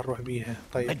مالتنا راح نروح بيها.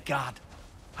 طيب. Midgard.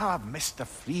 How I've missed the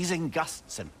freezing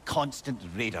gusts and constant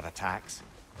raider attacks.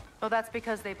 Well, that's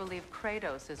because they believe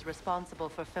Kratos is responsible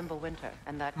for Fimbulwinter,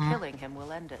 and that killing him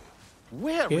will end it.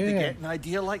 Where would they get an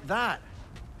idea like that?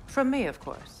 From me, of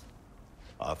course.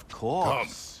 Of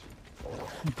course.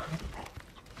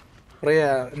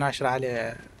 ريا ناشر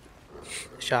عليه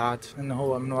إشاعات إنه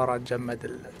هو من وراء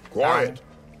جمد Quiet.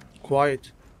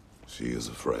 Quiet. She is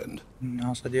a friend.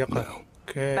 إنها صديقة.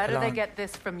 Okay. Better they get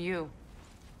this from you.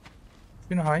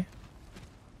 شنو هاي؟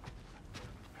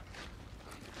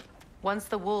 Once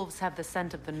the wolves have the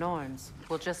scent of the Norns,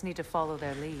 we'll just need to follow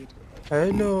their lead.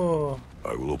 Hello.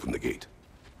 I will open the gate.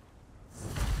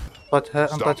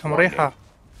 أنطتهم ريحة.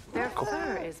 Their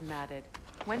fur is matted.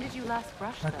 When did you last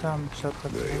brush them?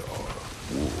 They are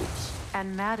wolves.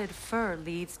 And matted fur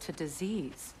leads to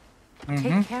disease.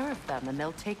 Take care of them and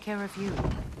they'll take care of you.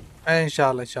 إن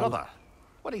شاء الله إن شاء الله. Brother,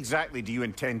 what exactly do you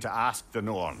intend to ask the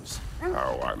Norns?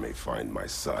 How I may find my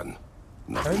son.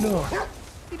 Hello.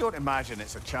 You don't imagine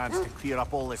it's a chance to clear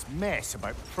up all this mess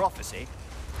about prophecy?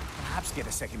 Perhaps get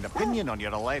a second opinion on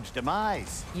your alleged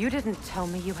demise. You didn't tell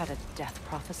me you had a death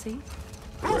prophecy?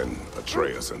 When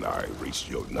Atreus and I reached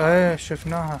Jotunheim,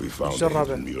 we found a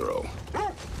hidden mural.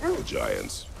 The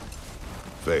giants,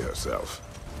 Faye herself,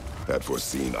 had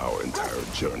foreseen our entire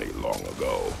journey long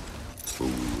ago. Who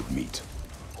we would meet,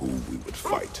 who we would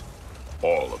fight,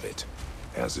 all of it,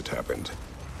 as it happened.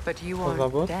 But you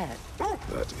aren't dead.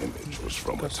 That image was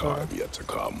from a time yet to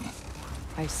come.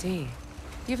 I see.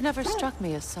 You've never struck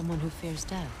me as someone who fears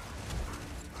death.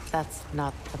 That's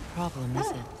not the problem, is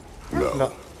it?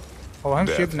 No.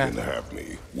 Death can have me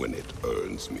when it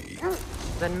earns me.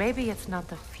 Then maybe it's not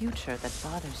the future that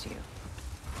bothers you.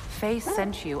 Faye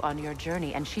sent you on your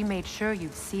journey, and she made sure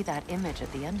you'd see that image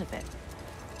at the end of it.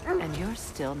 And you're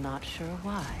still not sure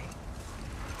why.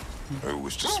 I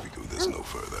wish to speak of this no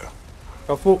further.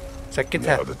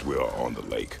 Now that we are on the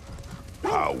lake,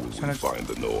 how will we find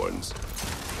the Norns?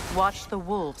 Watch the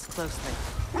wolves closely.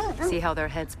 See how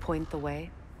their heads point the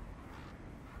way?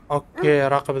 اوكي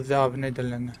راقب الذئاب هنا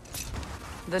يدلنا.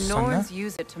 The Norns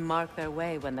use it to mark their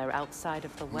way when they're outside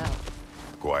of the well.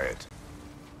 Quiet.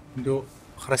 دو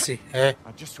خرسي.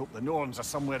 I just hope the Norns are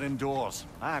somewhere indoors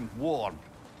and warm.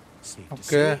 Safe to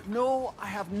say, no, I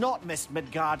have not missed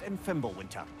Midgard in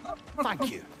Fimbulwinter.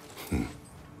 Thank you.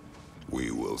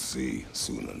 We will see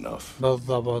soon enough.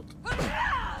 بالضبط.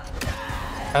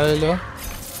 حلو.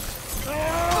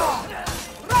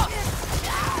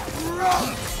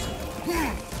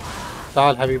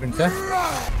 تعال حبيبي انت.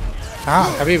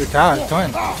 تعال حبيبي تعال انت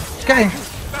وين؟ ايش قاعد؟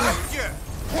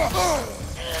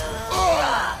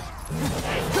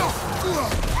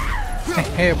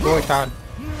 هي بوي تعال.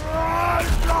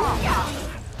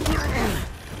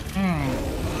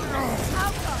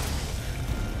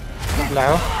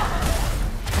 طلعوا.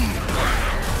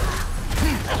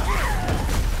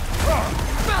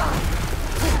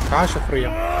 تعال شفرية.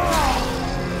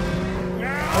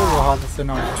 هو هذا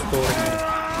الثنائي الأسطوري.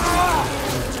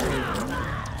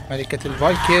 ملكة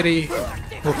الفالكيري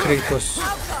وكريتوس.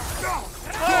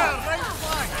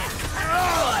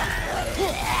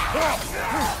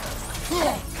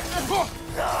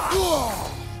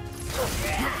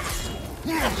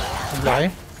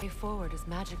 ابلعي. Forward is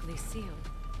magically sealed.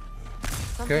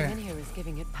 Something in here is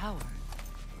giving it power.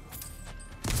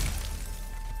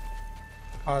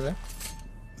 هذا.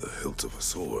 The hilt of a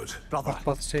sword. Brother,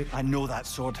 I know that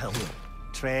sword hilt.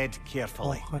 Tread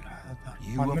carefully.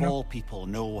 You of all people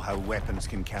know how weapons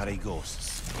can carry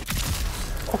ghosts.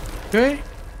 Okay.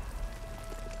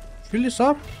 شو اللي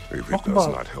صار؟ If it does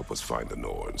not help us find the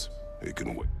Norns, it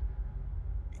can wait.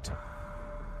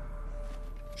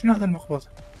 شنو هذا المخبط؟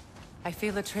 I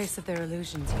feel a trace of their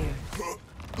illusions here.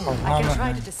 I can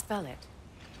try to dispel it.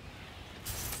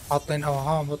 حاطين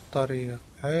اوهام بالطريق.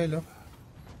 حلو.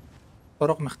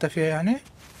 طرق مختفية يعني؟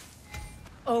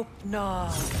 Oh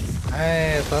no.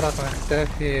 اي طرق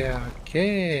مختفية.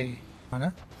 اوكي.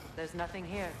 أنا؟ There's nothing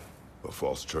here. A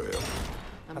false trail.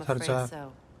 I'm afraid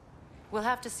so. We'll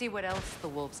have to see what else the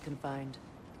wolves can find.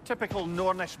 Typical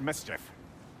Nornish mischief.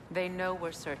 They know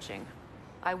we're searching.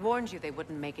 I warned you they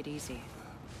wouldn't make it easy.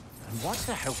 And what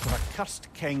the hell could a cursed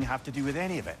king have to do with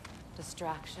any of it?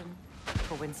 Distraction?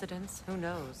 Coincidence? Who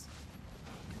knows?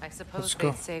 I suppose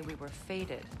they'd say we were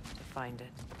fated to find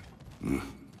it.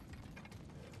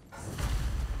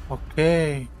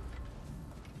 اوكي.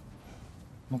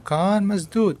 مكان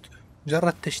مسدود.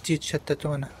 مجرد تشتيت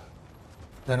شتتونا.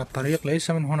 لأن الطريق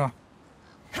ليس من هنا.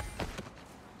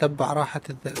 تبع راحة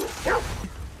الذئب.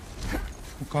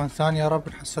 مكان ثاني يا رب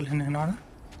نحصلهن هنا.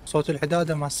 صوت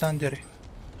الحدادة مع ساندري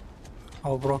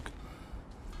أو بروك.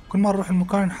 كل ما نروح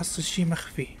المكان نحصل شي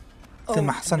مخفي. مثل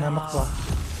ما حصلنا مقبرة.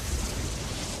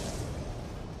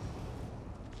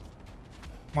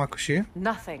 ماكو شي؟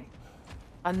 Nothing.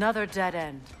 Another dead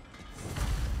end.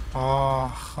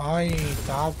 هاي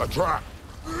تعب.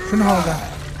 شنو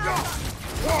هذا؟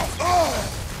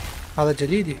 هذا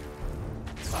جليدي.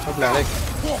 قبل عليك.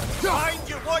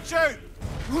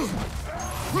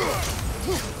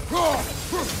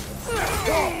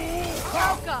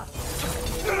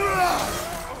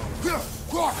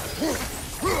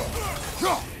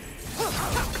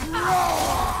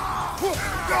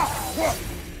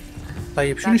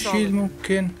 طيب شنو الشيء اللي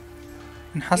ممكن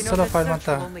نحصله في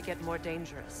المنطقة؟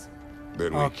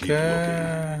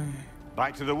 اوكي.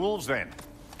 Back to the wolves then.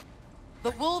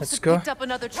 The wolves have picked up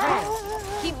another trail.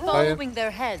 Keep following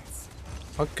their heads.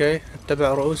 اوكي،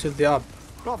 اتبع رؤوس الذئاب.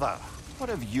 Brother, what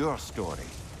of your story?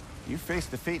 You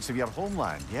faced the fates of your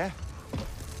homeland, yeah?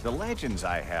 The legends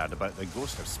I heard about the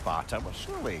ghost of Sparta were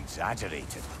surely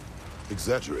exaggerated.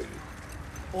 Exaggerated?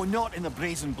 Oh, not in the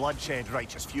brazen bloodshed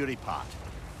righteous fury part.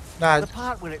 The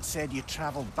part where it said you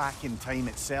travelled back in time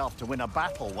itself to win a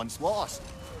battle once lost.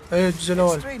 It's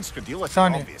strange credulity,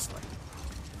 obviously.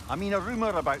 I mean, a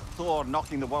rumour about Thor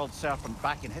knocking the world serpent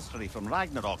back in history from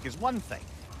Ragnarok is one thing.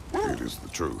 It is the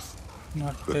truth.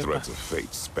 The threads of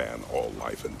fate span all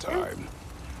life and time.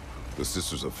 The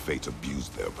Sisters of Fate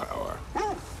abused their power.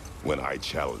 When I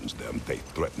challenged them, they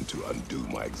threatened to undo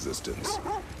my existence.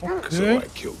 So I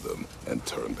killed them and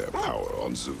turned their power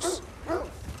on Zeus.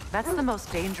 That's the most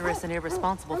dangerous and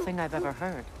irresponsible thing I've ever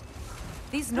heard.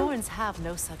 These Norns have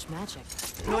no such magic,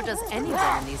 nor does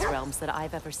anyone in these realms that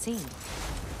I've ever seen.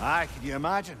 Aye, can you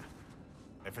imagine?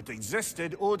 If it existed,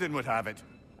 Odin would have it.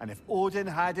 And if Odin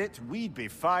had it, we'd be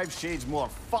 5 shades more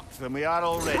fucked than we are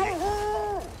already.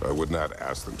 I would not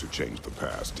ask them to change the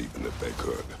past, even if they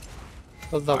could.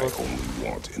 I only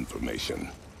want information.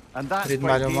 And that's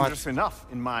quite dangerous enough,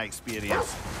 in my experience.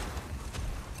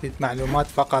 معلومات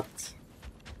فقط.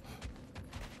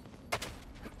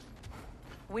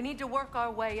 We need to work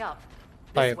our way up.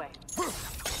 طيب.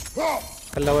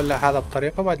 خلنا ولا هذا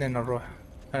بطريقة وبعدين نروح.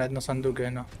 عندنا صندوق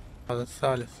هنا. هذا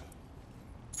الثالث.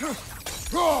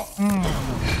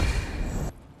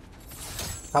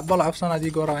 والله عف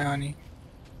صناديق ورا يعني.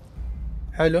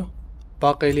 حلو.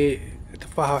 باقي لي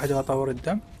تفاحة واحدة واطور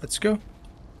الدم. Let's go.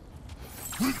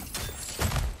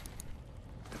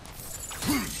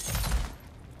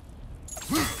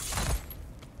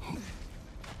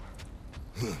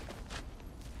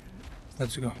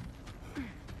 Let's go.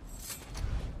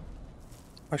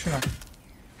 شنو؟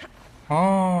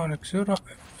 نكسره.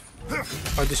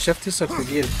 عاد الشفت يصير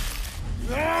ثقيل.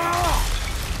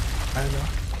 حلو.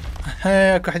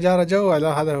 اكو حجارة جوا.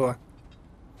 لا هذا هو.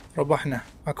 ربحنا.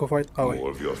 اكو فايت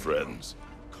قوي.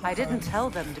 I didn't tell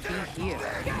them to be here.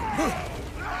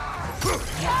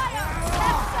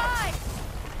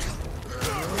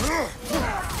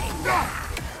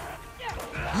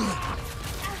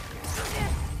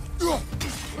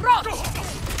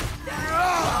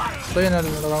 طينا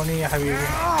الرونية حبيبي.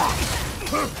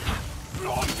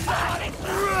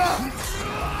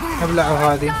 ابلعوا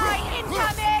هذه.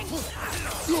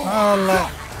 والله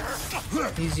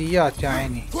ايزيات يا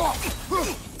عيني.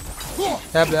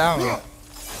 ابلعوا.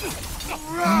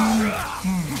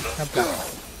 ابلع.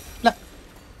 لا.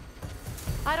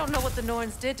 I don't know what the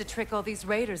Norns did to trick all these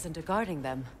raiders into guarding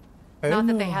them. Not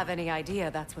that they have any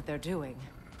idea that's what they're doing.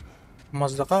 هم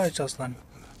أصدقائك أصلاً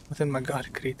مثل ما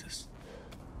قال كريتوس.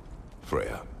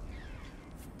 Freya,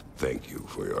 thank you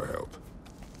for your help.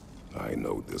 I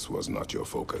know this was not your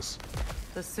focus.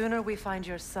 The sooner we find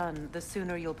your son, the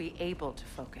sooner you'll be able to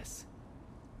focus.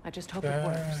 I just hope it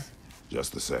works. Just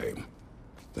the same.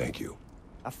 Thank you.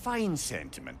 A fine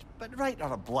sentiment, but write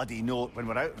her a bloody note when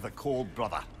we're out of the cold,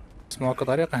 brother. اسمعوا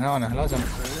طريقة هنا أنا لازم.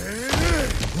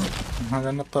 هذا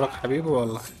الطرق حبيبي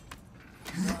والله.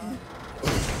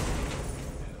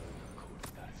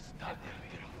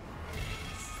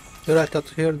 سرعة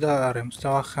تطهير دائري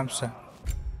مستوى 5.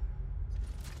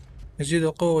 يزيد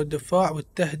القوة والدفاع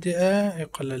والتهدئة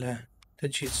يقللها.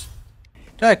 تجهيز.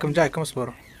 جايكم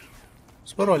اصبروا.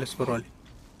 اصبروا لي.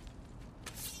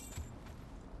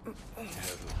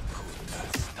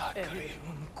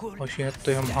 أول شي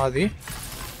نعطيهم هذه.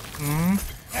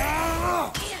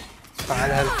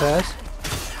 فعلها الفاس.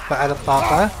 فعل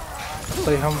الطاقة.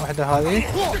 نعطيهم واحدة هذه.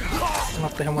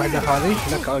 نعطيهم واحدة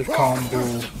هذه. لك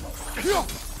الكومبو.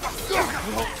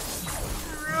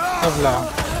 ابلع.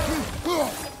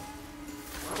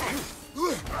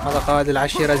 هذا قائد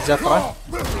العشيرة الزفرة.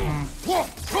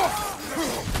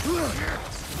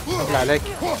 ابلع عليك.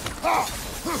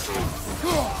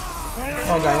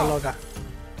 اوقع يلا اوقع.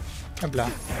 ابلع.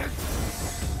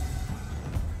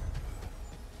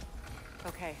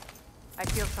 Okay, I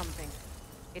feel something.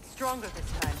 It's stronger this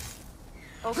time.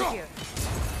 Over here.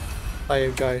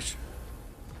 طيب جايز.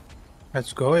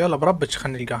 Let's go. يلا بربج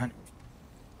خلنا نلقاهن.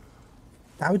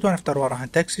 تعود وانا افطر وراها.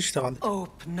 تاكسي اشتغل.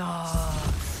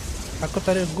 اكو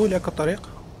طريق. قولي اكو طريق.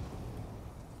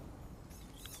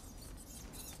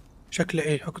 شكله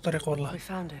ايه اكو طريق والله.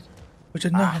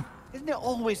 وجدناهم. Isn't it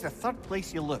always the third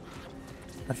place you look?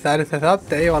 الثالثة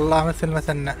ثابتة. اي والله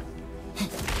مثلنا.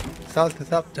 الثالثة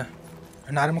ثابتة.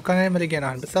 احنا على مكانين ما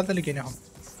لقيناهم بالثالثة لقيناهم.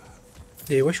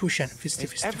 ليه وشوشن فيستي.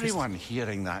 Everyone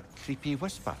hearing that creepy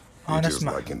whisper? It is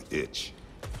like an itch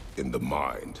in the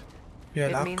mind.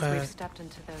 It means we've stepped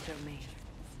into their domain.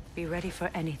 Be ready for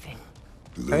anything.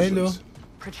 Hello.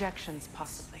 Projections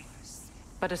possibly.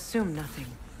 But assume nothing.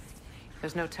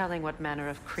 There's no telling what manner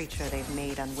of creature they've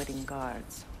made unwitting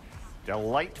guards.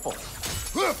 Delightful.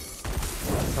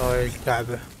 هاي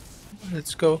اللعبة.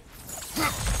 Let's go.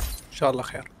 إن شاء الله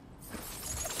خير.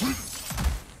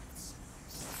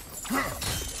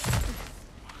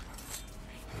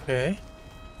 اوكي.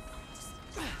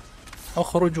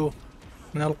 اخرجوا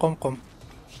من القمقم.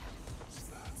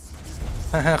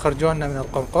 خرجونا من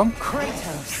القمقم.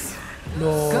 كريتوس.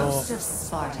 لو. Ghost of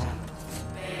Sparta.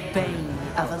 Bane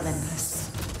of Olympus.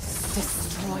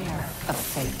 Destroyer of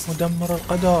fate. مدمر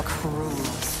القدر. Cruel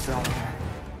strider.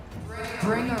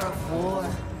 Bringer of war.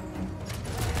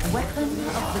 Weapon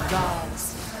of the gods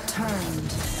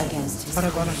turned against his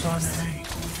حرب على صانعي.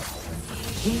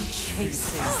 He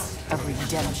chases a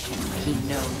redemption he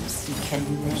knows he can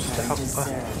never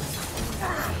deserve.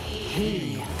 He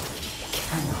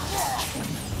cannot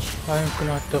change. لا يمكن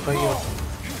التغير.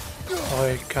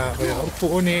 الكعبة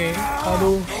يعرفوني.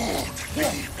 قالوا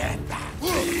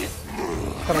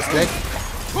خلاص لك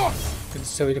كنت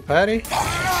تسوي لي باري.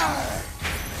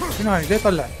 شنو هاي ليه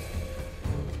طلع؟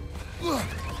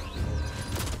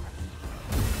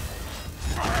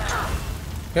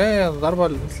 اوكي الضربة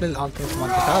مثل الالتيميت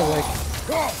مالتك هذاك.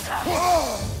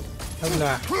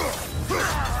 ابلع.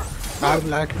 تعال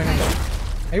بالعك فينيش.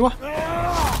 ايوه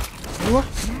ايوه.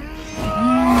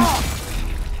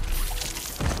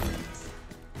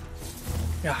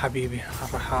 يا حبيبي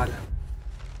الرحالة.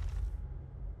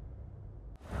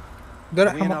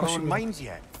 درع ما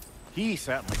قشي. He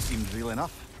certainly seemed real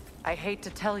enough. I hate to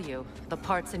tell you, the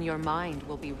parts in your mind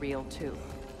will be real too.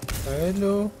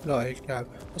 حلو. لايك لعبة.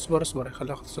 اصبر اصبر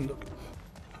خليني اخذ الصندوق.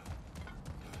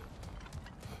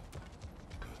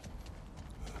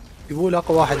 يقول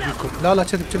اقوى واحد فيكم. لا لا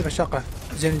كذب كذب عشاقه.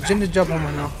 زين الجن جابهم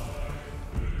هنا.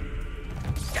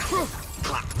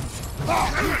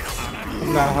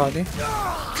 لا هذه.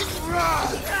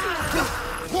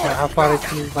 عفارة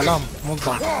الظلام مو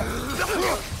الظلام.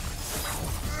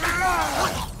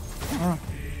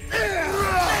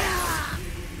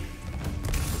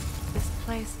 This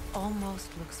place almost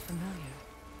looks familiar.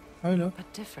 حلو.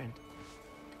 But different.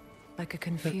 Like a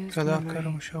confused تذاكر memory.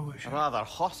 مشوشة. Rather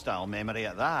hostile memory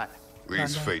at that.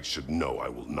 These fates should know I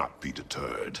will not be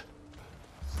deterred.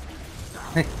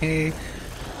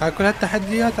 هاي كلها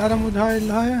التحديات على مود هاي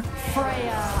النهاية.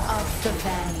 Freya of the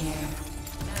Vanir,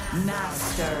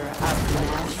 master of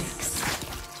magics,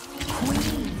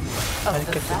 queen of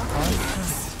the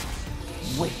valleys,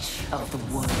 witch of the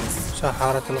woods,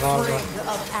 سحارة الغابة. Frigg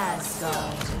of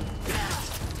Asgard,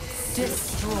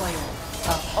 destroyer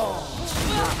of all she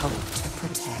hoped to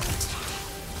protect.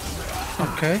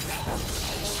 اوكي.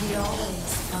 She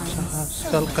always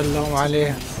finds تلقي اللوم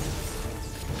عليه.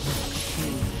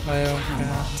 ايوه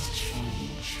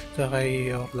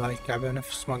تغير لايك لعبة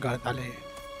نفس ما قالت عليه.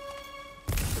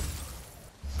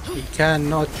 He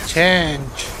cannot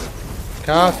change.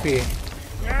 كافي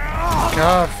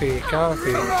كافي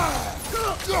كافي.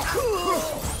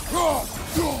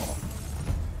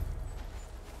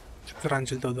 شكرا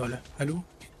جلدوا ذولا. حلو.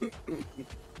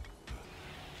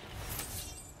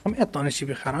 هم يعطوني شي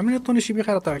بخير. هم يعطوني شي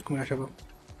بخير اطلع لكم يا شباب.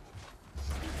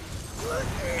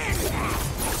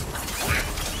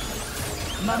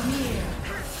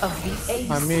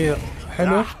 أمير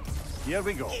حلو. Here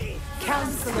we go.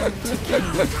 Counselor to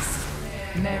kings,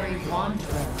 merry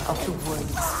wanderer of the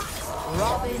woods,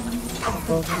 Robin of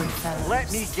the woodfellows. Let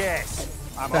me guess.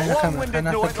 I'm a أنا long-winded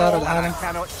أنا know-it-all ختار and I العالم.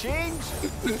 cannot change.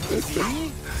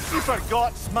 See? You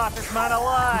forgot smartest man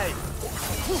alive.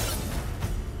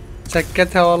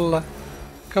 سكتها والله.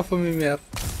 كفو ميمير.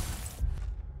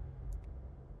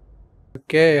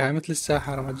 اوكي هاي مثل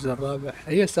الساحرة الجزء الرابع.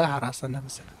 هي ساحرة اصلا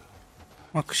نفسها.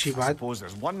 ماكو شي I بعد. suppose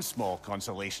there's one small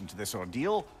consolation to this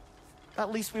ordeal.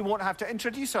 At least we won't have to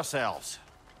introduce ourselves.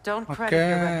 Don't credit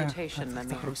your reputation,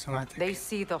 Mimir. They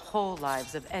see the whole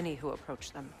lives of any who approach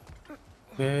them.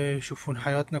 اوكي يشوفون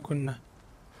حياتنا كنا.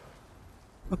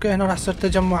 اوكي هنا راح تصير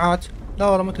تجمعات. لا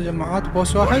والله مو تجمعات.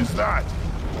 بوس واحد.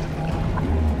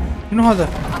 منو هذا؟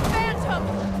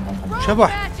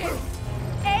 شبح.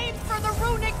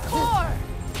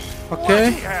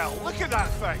 اوكي.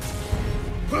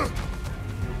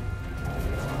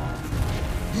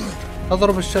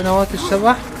 اضرب الشنوات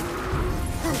الشبح.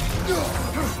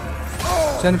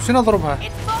 زين بشنو اضربها؟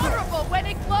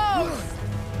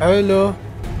 حلو.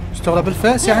 اشتغل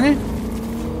بالفأس يعني؟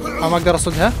 ما اقدر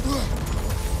اصدها.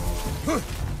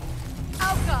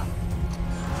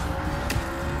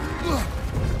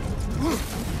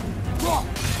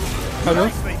 حلو.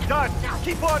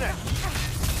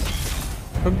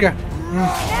 رقع.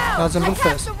 لازم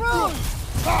بالفأس.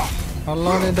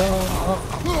 الله نداء.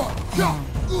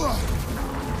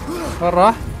 وين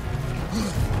راح؟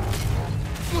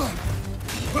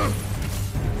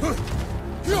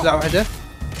 ابلع واحدة.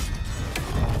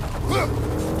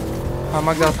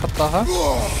 ما اقدر اتخطاها.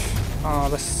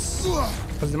 بس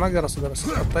قصدي ما اقدر اصدها بس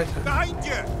حطيتها.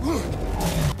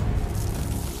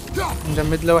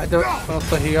 نجمد له واحدة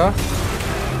ونعطيه اياه.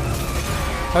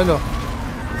 حلو.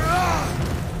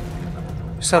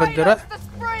 يسار الدرع.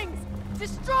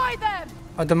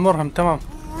 ادمرهم تمام.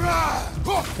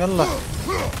 يلا.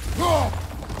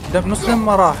 دم نص دم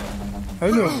ما راح.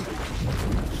 حلو.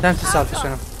 فهمت السالفة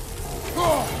شنو.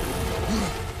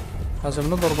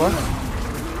 لازم نضربه.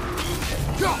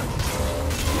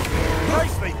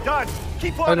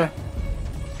 حلو.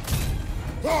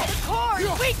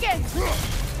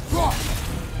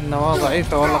 النواة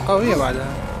ضعيفة والله قوية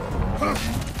بعدها.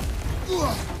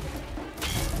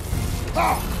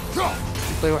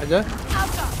 طيب واحدة.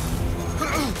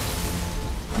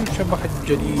 شبح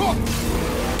الجليد.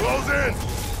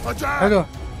 حلو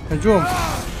هجوم.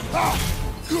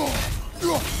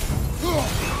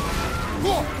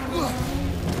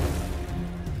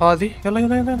 هذه يلا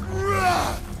يلا يلا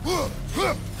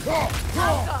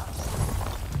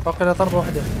باقي له ضربة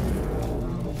واحدة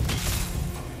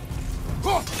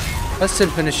بس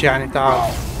الفينش يعني.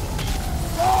 تعال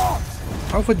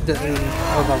عوف الضرب.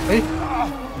 اي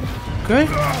اوكي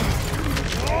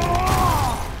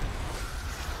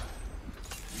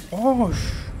اوش.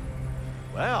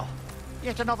 Well,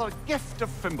 yet another gift of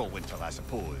Fimbulwinter, I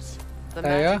suppose. The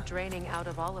magic draining out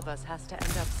of all of us has to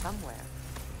end up somewhere.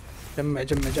 جمع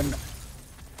جمع جمع.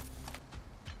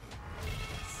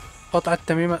 قطعة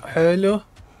تميمة حلو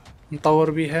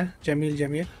نطور بيها. جميل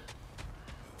جميل.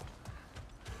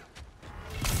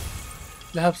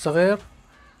 لهب صغير.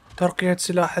 ترقية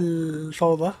سلاح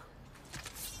الفوضى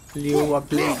اللي هو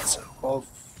بليدز اوف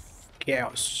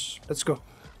كاوس. ليتس جو.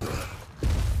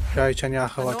 جاي كان يا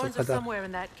اخوات القدر.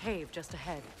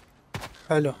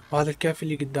 حلو وهذا الكهف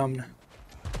اللي قدامنا.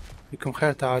 بكم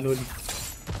خير تعالوا لي.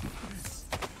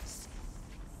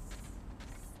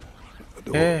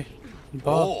 ايه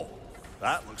الباب.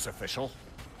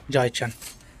 جاي كان.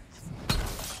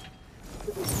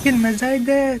 كلمة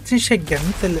زايدة تنشقر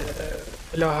مثل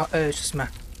لو شو اسمه.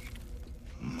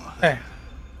 ايه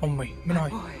امي من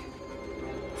هاي؟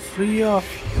 فريا.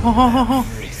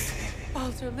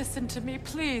 Baldur, listen to me,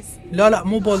 please. لا لا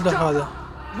مو بولدر هذا.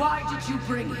 Why did you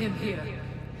bring him here?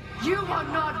 You are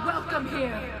not welcome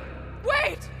here.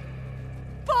 Wait!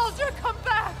 Baldur, come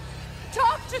back!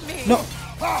 Talk to me! No.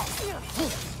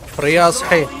 فريا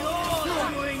اصحي.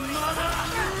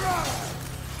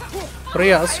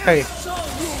 فريا اصحي.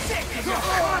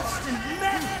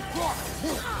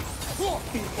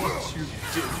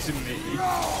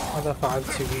 ماذا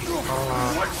فعلت بي؟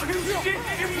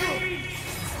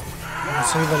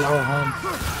 مصيبة العوهان.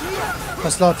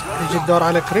 بس لا يجي الدور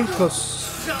على كريتوس.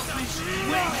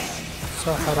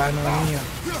 ساحر عنوانية.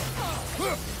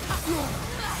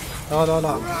 لا لا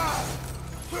لا.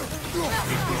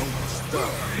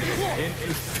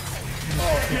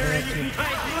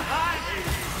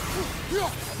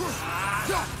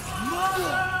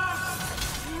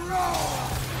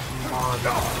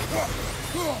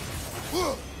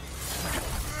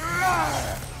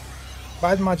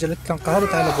 بعد ما جلدت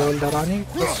انقهرت على بولدراني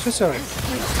بس شو اسوي؟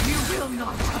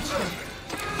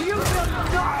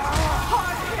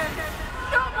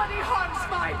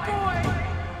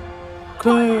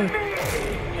 اوكي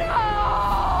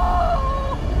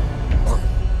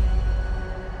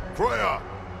Freya!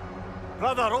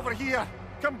 Brother, over here!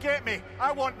 Come get me!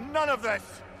 I want none of this!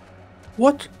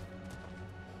 What?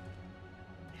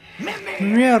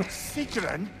 Mimir!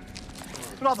 Secret?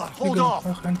 Brother, hold off!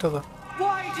 انتظر.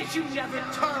 Why did you never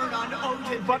turn on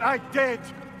Odin? But I did!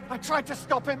 I tried to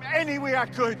stop him any way I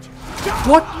could!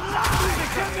 What?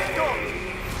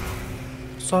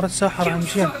 صارت ساحر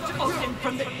عمشان. Odin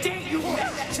from the day you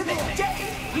met to the day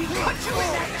he put you in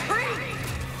that tree!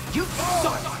 You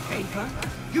sought favor!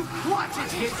 You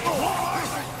plotted his war!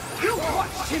 You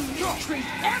watched him mistreat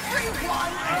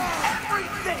everyone and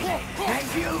everything! And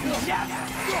you never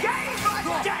gave a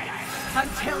damn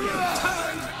until you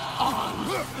turned on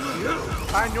you!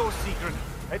 I know, Secret.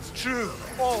 It's true,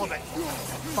 all of it.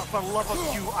 But for love of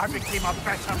you, I became a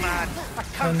better man. A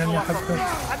counselor for me,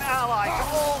 an ally to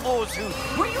all those who...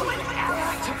 Were you an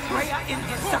ally to Freya in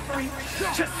his suffering?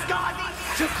 To Skadi?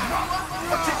 To Groa?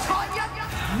 Or to Tanya?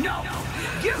 No!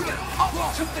 You always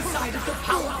took the side of the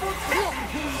powerful men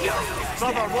who used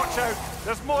Brother, watch out!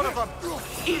 There's more of them!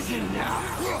 Easy now!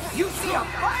 You see a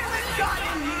violent god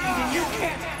in need and you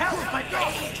can't help but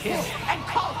aid him and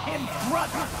call him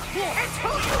brother! It's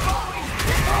who you've always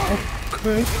been!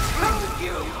 Okay. It's who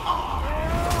you are!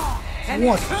 And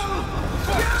What? it's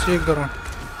who شكرا.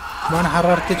 ما انا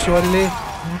حررتك ولا؟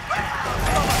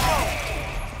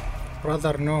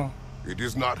 Brother, no. It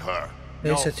is not her.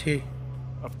 ليست هي.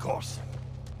 Of course.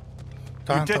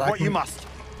 You did what you must.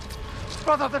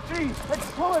 Brother, the tree! It's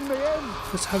pulling me in!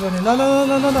 اسحبني. لا لا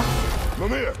لا لا لا.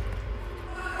 Mimir!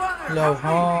 لو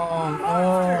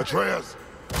هان. Atreus!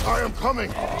 I am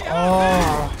coming!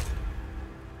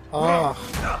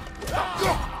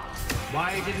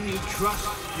 Why didn't you trust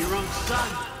your own son?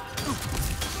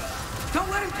 Don't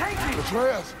let him take me!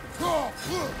 Atreus!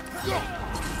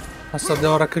 هسه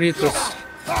دورة كريتوس.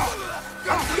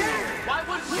 Why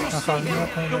wouldn't you see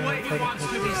him the way he wants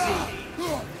to be seen?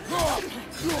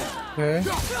 اوكي.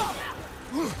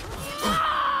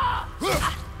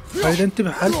 اريد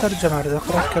انتبه، هل ترجم؟ اريد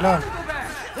اقرا الكلام،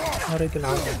 اريد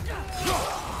العالم.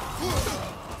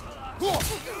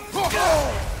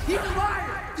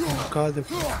 كاذب.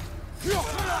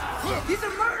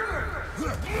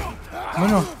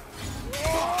 منو؟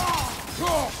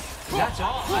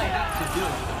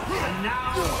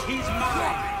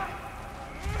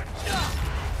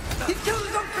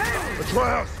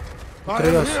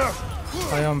 اتريوس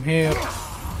I am here.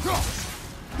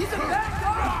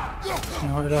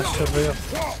 انه اله الشرير.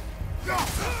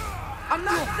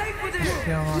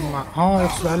 يا مان مع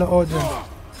يقصد على اودن.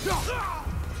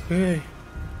 ايه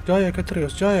جايك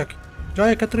اتريوس،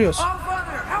 جايك اتريوس.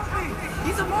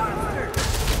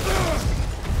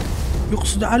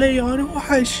 يقصد علي انا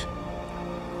وحش.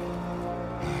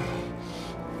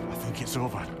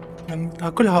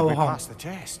 كلها اوهام.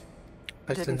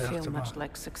 Didn't feel much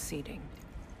like succeeding.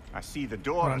 I see the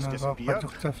door has disappeared.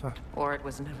 Or it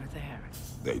was never there.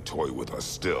 They toy with us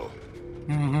still.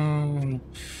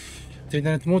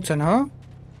 تريدين تموتن ها؟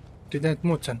 تريدين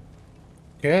تموتن.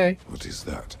 Okay. What is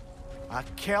that? A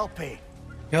kelpie.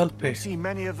 Kelpie. I see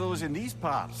many of those in these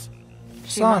parts.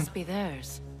 She must be theirs.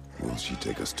 Will she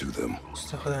take us to them?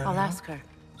 I'll ask her.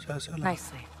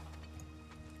 Nicely.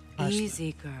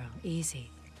 Easy, girl. Easy.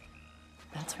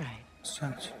 That's right.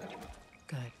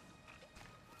 Good.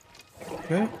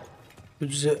 Okay.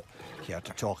 Care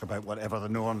to talk about whatever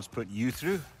the Norns put you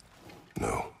through?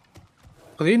 No.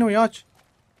 خذيني وياك.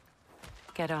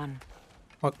 Get on.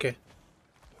 Okay.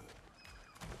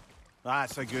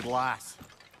 That's a good lass.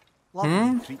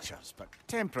 Lovely creatures, but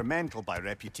temperamental by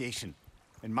reputation.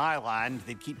 In my land,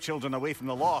 they'd keep children away from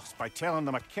the lost by telling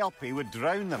them a kelpie would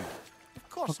drown them. Of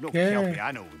course, no kelpie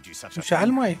I know would do such a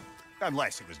thing.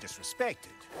 Unless it was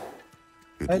disrespected.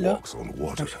 It walks on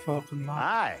water.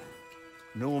 Aye.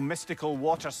 No mystical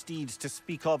water steeds to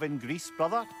speak of in Greece,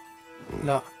 brother?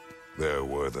 No. There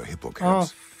were the hippocamps.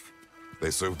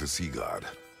 They served the sea god.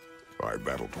 I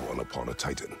battled one upon a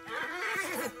titan.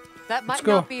 That might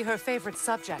not be her favorite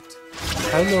subject.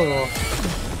 Hello.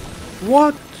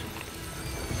 What?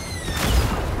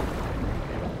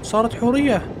 صارت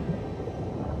حورية.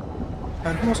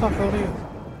 يعني هو صار حورية.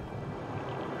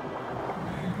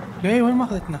 ليه وين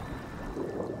ماخذتنا؟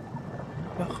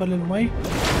 دخل المي.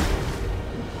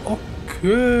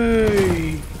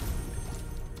 اوكي.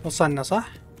 وصلنا صح؟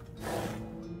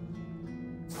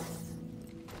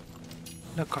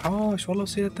 لك عاش والله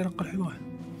وسيلة تنقل حلوة.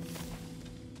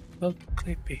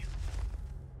 كريبي.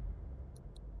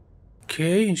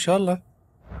 اوكي ان شاء الله.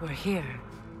 We're here.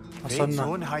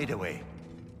 وصلنا.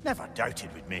 Never doubted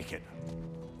we'd make it.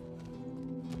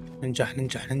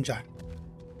 ننجح.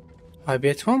 هاي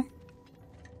بيتهم.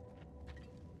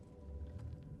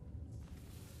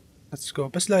 Let's go.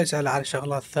 بس لا يسأل على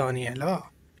شغلات ثانية، لا.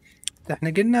 احنا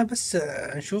قلنا بس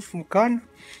نشوف مكان.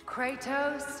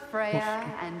 Kreitos, Freya,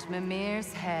 and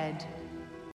Mimir's head.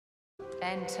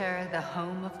 Enter the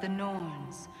home of the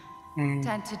Norns.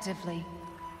 Tentatively.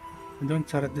 بدون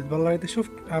تردد، والله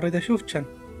أريد أشوف كان.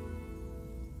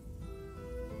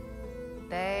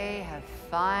 They have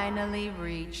finally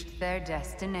reached their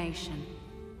destination.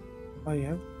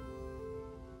 طيب.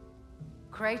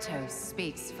 Kreitos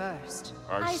speaks first.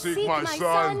 I seek my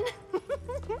son.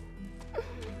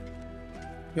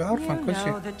 يعرفن كل شيء.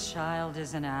 You know the child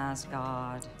is in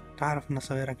Asgard. تعرف إن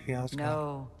صغيرك في Asgard.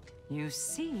 No, you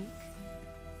seek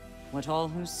what all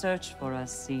who search for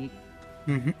us seek.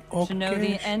 To know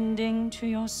the ending to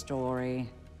your story.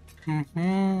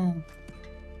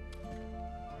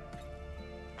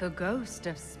 The ghost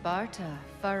of Sparta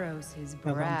furrows his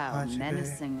brow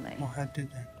menacingly.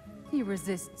 He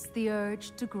resists the urge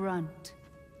to grunt.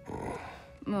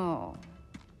 Oh,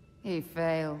 he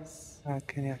fails.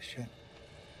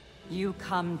 You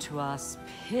come to us,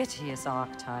 piteous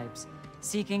archetypes,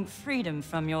 seeking freedom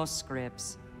from your scripts,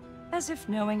 as if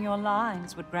knowing your lines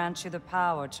would grant you the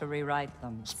power to rewrite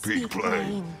them. Speak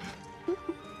plain.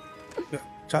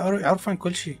 يعرفن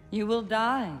كل شيء. You will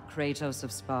die, Kreitos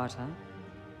of Sparta.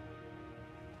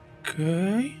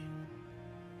 Okay.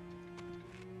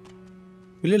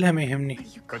 قولي ما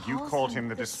يهمني. But you called him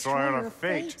the destroyer of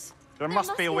fate. There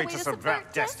must be a way to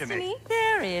subvert destiny.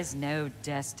 There is no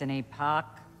destiny,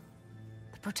 Puck.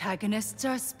 The protagonists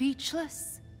are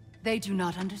speechless. They do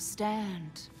not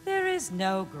understand. There is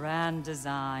no grand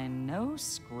design, no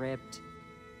script.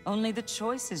 Only the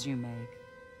choices you make.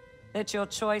 That your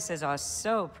choices are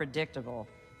so predictable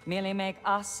merely make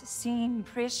us seem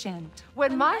prescient.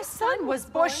 When my son was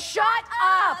born, shut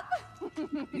up!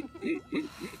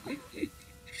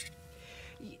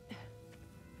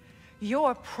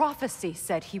 Your prophecy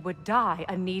said he would die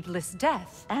a needless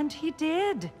death. And he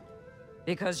did.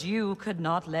 Because you could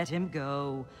not let him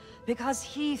go. Because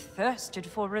he thirsted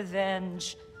for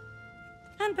revenge.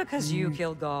 And because you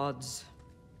kill gods.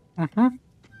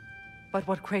 But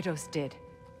what Kratos did,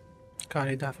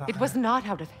 كان it was not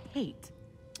out of hate.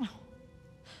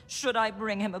 Should I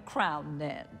bring him a crown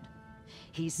then?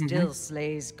 He still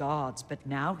slays gods, but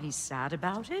now he's sad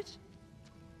about it?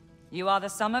 You are the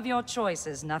sum of your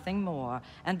choices, nothing more.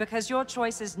 And because your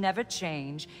choices never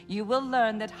change, you will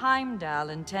learn that Heimdall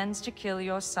intends to kill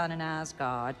your son in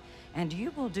Asgard, and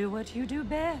you will do what you do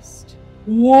best.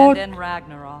 What? And then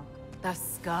Ragnarok. The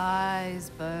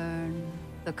skies burn,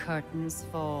 the curtains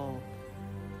fall.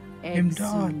 Heimdall.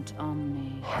 Exunt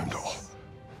omnes. Heimdall.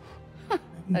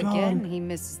 Again, he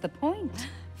misses the point.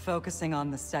 Focusing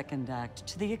on the second act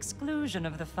to the exclusion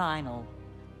of the final.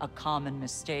 A common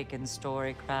mistake in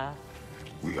storycraft.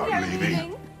 We are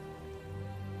leaving.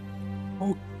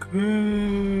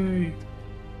 اوكي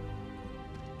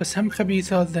بس هم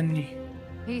خبيث هذا ذني.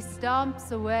 He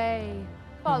stomps away,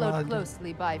 followed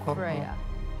closely by Freya.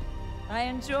 I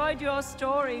enjoyed your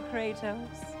story,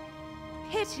 Kratos.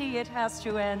 Pity it has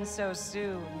to end so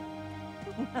soon.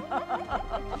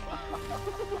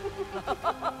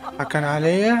 حكن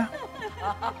علي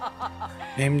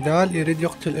هيمدال يريد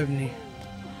يقتل ابني.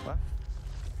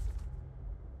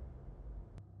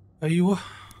 أيوه.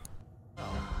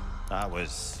 That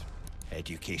was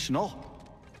educational.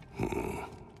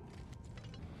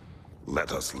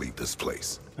 Let us leave this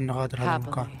place. نغادر هذا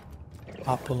المكان.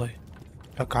 happily.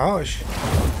 لك عاش.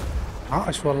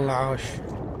 عاش والله عاش.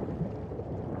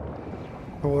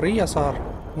 حورية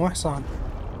صار مو حصان.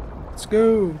 Let's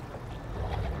go.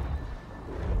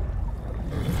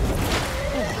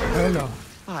 Hello.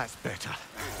 That's better.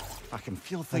 I can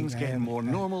feel things getting more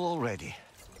normal already.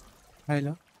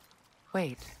 Hello.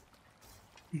 Wait.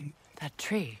 That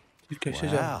tree.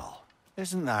 Well,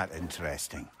 isn't that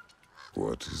interesting?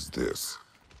 What is this?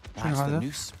 That's the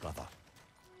noose, brother.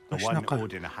 The one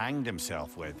Odin hanged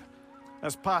himself with.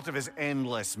 As part of his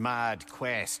endless, mad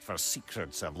quest for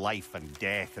secrets of life and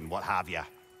death and what have you.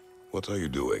 What are you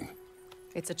doing?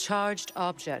 It's a charged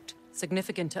object,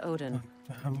 significant to Odin.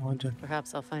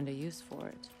 Perhaps I'll find a use for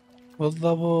it.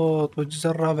 بالضبط. والجزء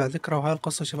الرابع ذكرى وهاي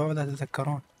القصة شباب لا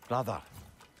تتذكرون. Brother,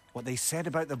 what they said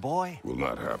about the boy will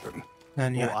not happen. Oh,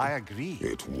 I agree.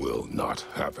 It will not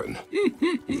happen.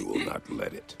 We will not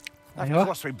let it. Of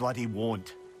course we bloody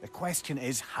won't. The question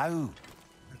is how.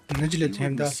 You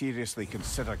wouldn't seriously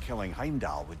consider killing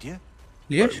Heimdall, would you?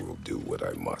 I will do what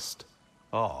I must.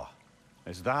 Oh,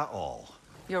 is that all?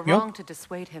 You're wrong to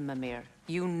dissuade him, Mimir.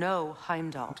 You know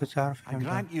Heimdall. I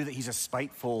grant you that he's a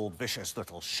spiteful, vicious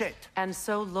little shit. And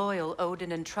so loyal,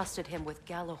 Odin entrusted him with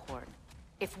Gjallarhorn.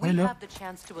 If we have the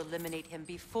chance to eliminate him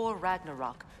before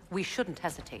Ragnarok, we shouldn't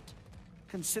hesitate.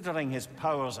 Considering his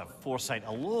powers of foresight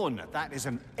alone, that is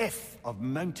an if of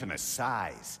mountainous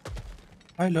size.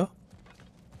 حلو.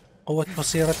 قوة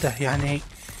بصيرته يعني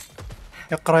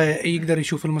يقدر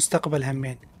يشوف المستقبل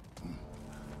همين.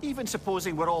 Even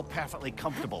supposing we're all perfectly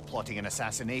comfortable plotting an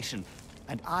assassination,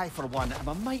 and I, for one, am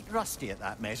a mite rusty at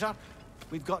that measure,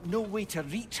 we've got no way to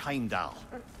reach Heimdall,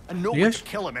 and no way to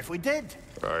kill him if we did.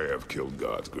 I have killed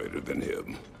gods greater than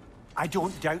him. I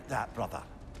don't doubt that, brother,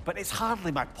 but it's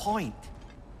hardly my point.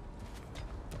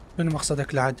 شنو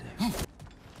مقصدك لعد؟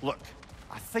 Look,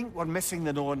 I think we're missing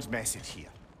the Norn's message here.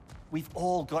 We've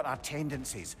all got our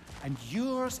tendencies, and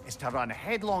yours is to run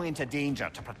headlong into danger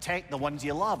to protect the ones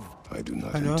you love. I do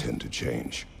not intend to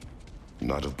change.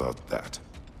 Not about that.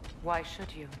 Why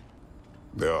should you?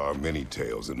 There are many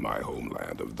tales in my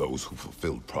homeland of those who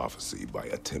fulfilled prophecy by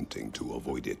attempting to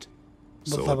avoid it.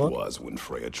 So it was when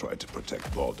Freya tried to protect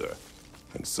Balder,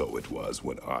 and so it was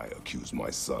when I accused my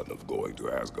son of going to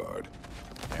Asgard.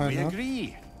 And we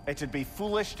agree. It'd be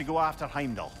foolish to go after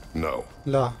Heimdall. No.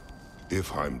 لا. If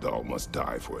Heimdall must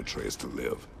die for Atreus to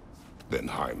live, then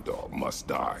Heimdall must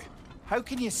die. How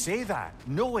can you say that,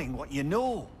 knowing what you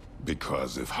know?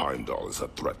 Because if Heimdall is a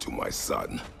threat to my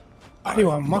son, I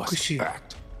must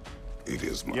act. It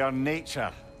is my... Your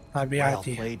nature. Well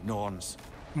played, Norns.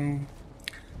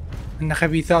 إن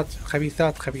خبيثات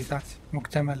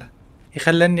مكتملة.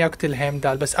 يخلني أقتل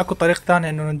هيمدال بس أكو طريق ثاني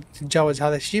إنه نتجاوز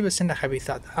هذا الشيء بس إنه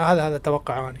خبيثات. هذا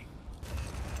توقعاني.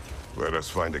 Let us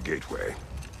find a gateway.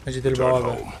 نجد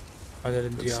البوابة. هذا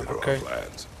الديار. أوكي.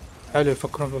 حلو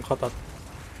يفكرون بالخطط.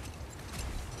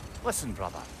 Listen,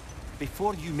 brother.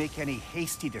 Before you make any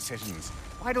hasty decisions,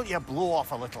 why don't you blow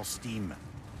off a little steam?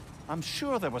 I'm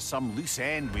sure there was some loose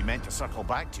end we meant to circle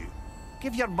back to.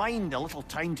 Give your mind a little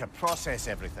time to process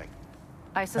everything.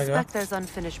 I suspect there's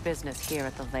unfinished business here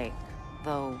at the lake,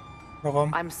 though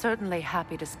I'm certainly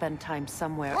happy to spend time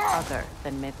somewhere other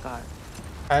than Midgard.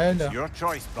 حلو.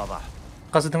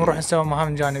 قصدي نروح نسوي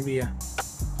مهام جانبية،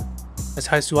 بس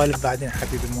هاي سوالف بعدين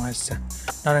حبيبي مو هسه.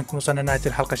 نكون وصلنا نهاية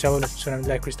الحلقة. شباب لا تنسون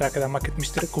اللايك والاشتراك اذا ما كنت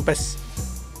مشترك، وبس.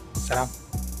 سلام.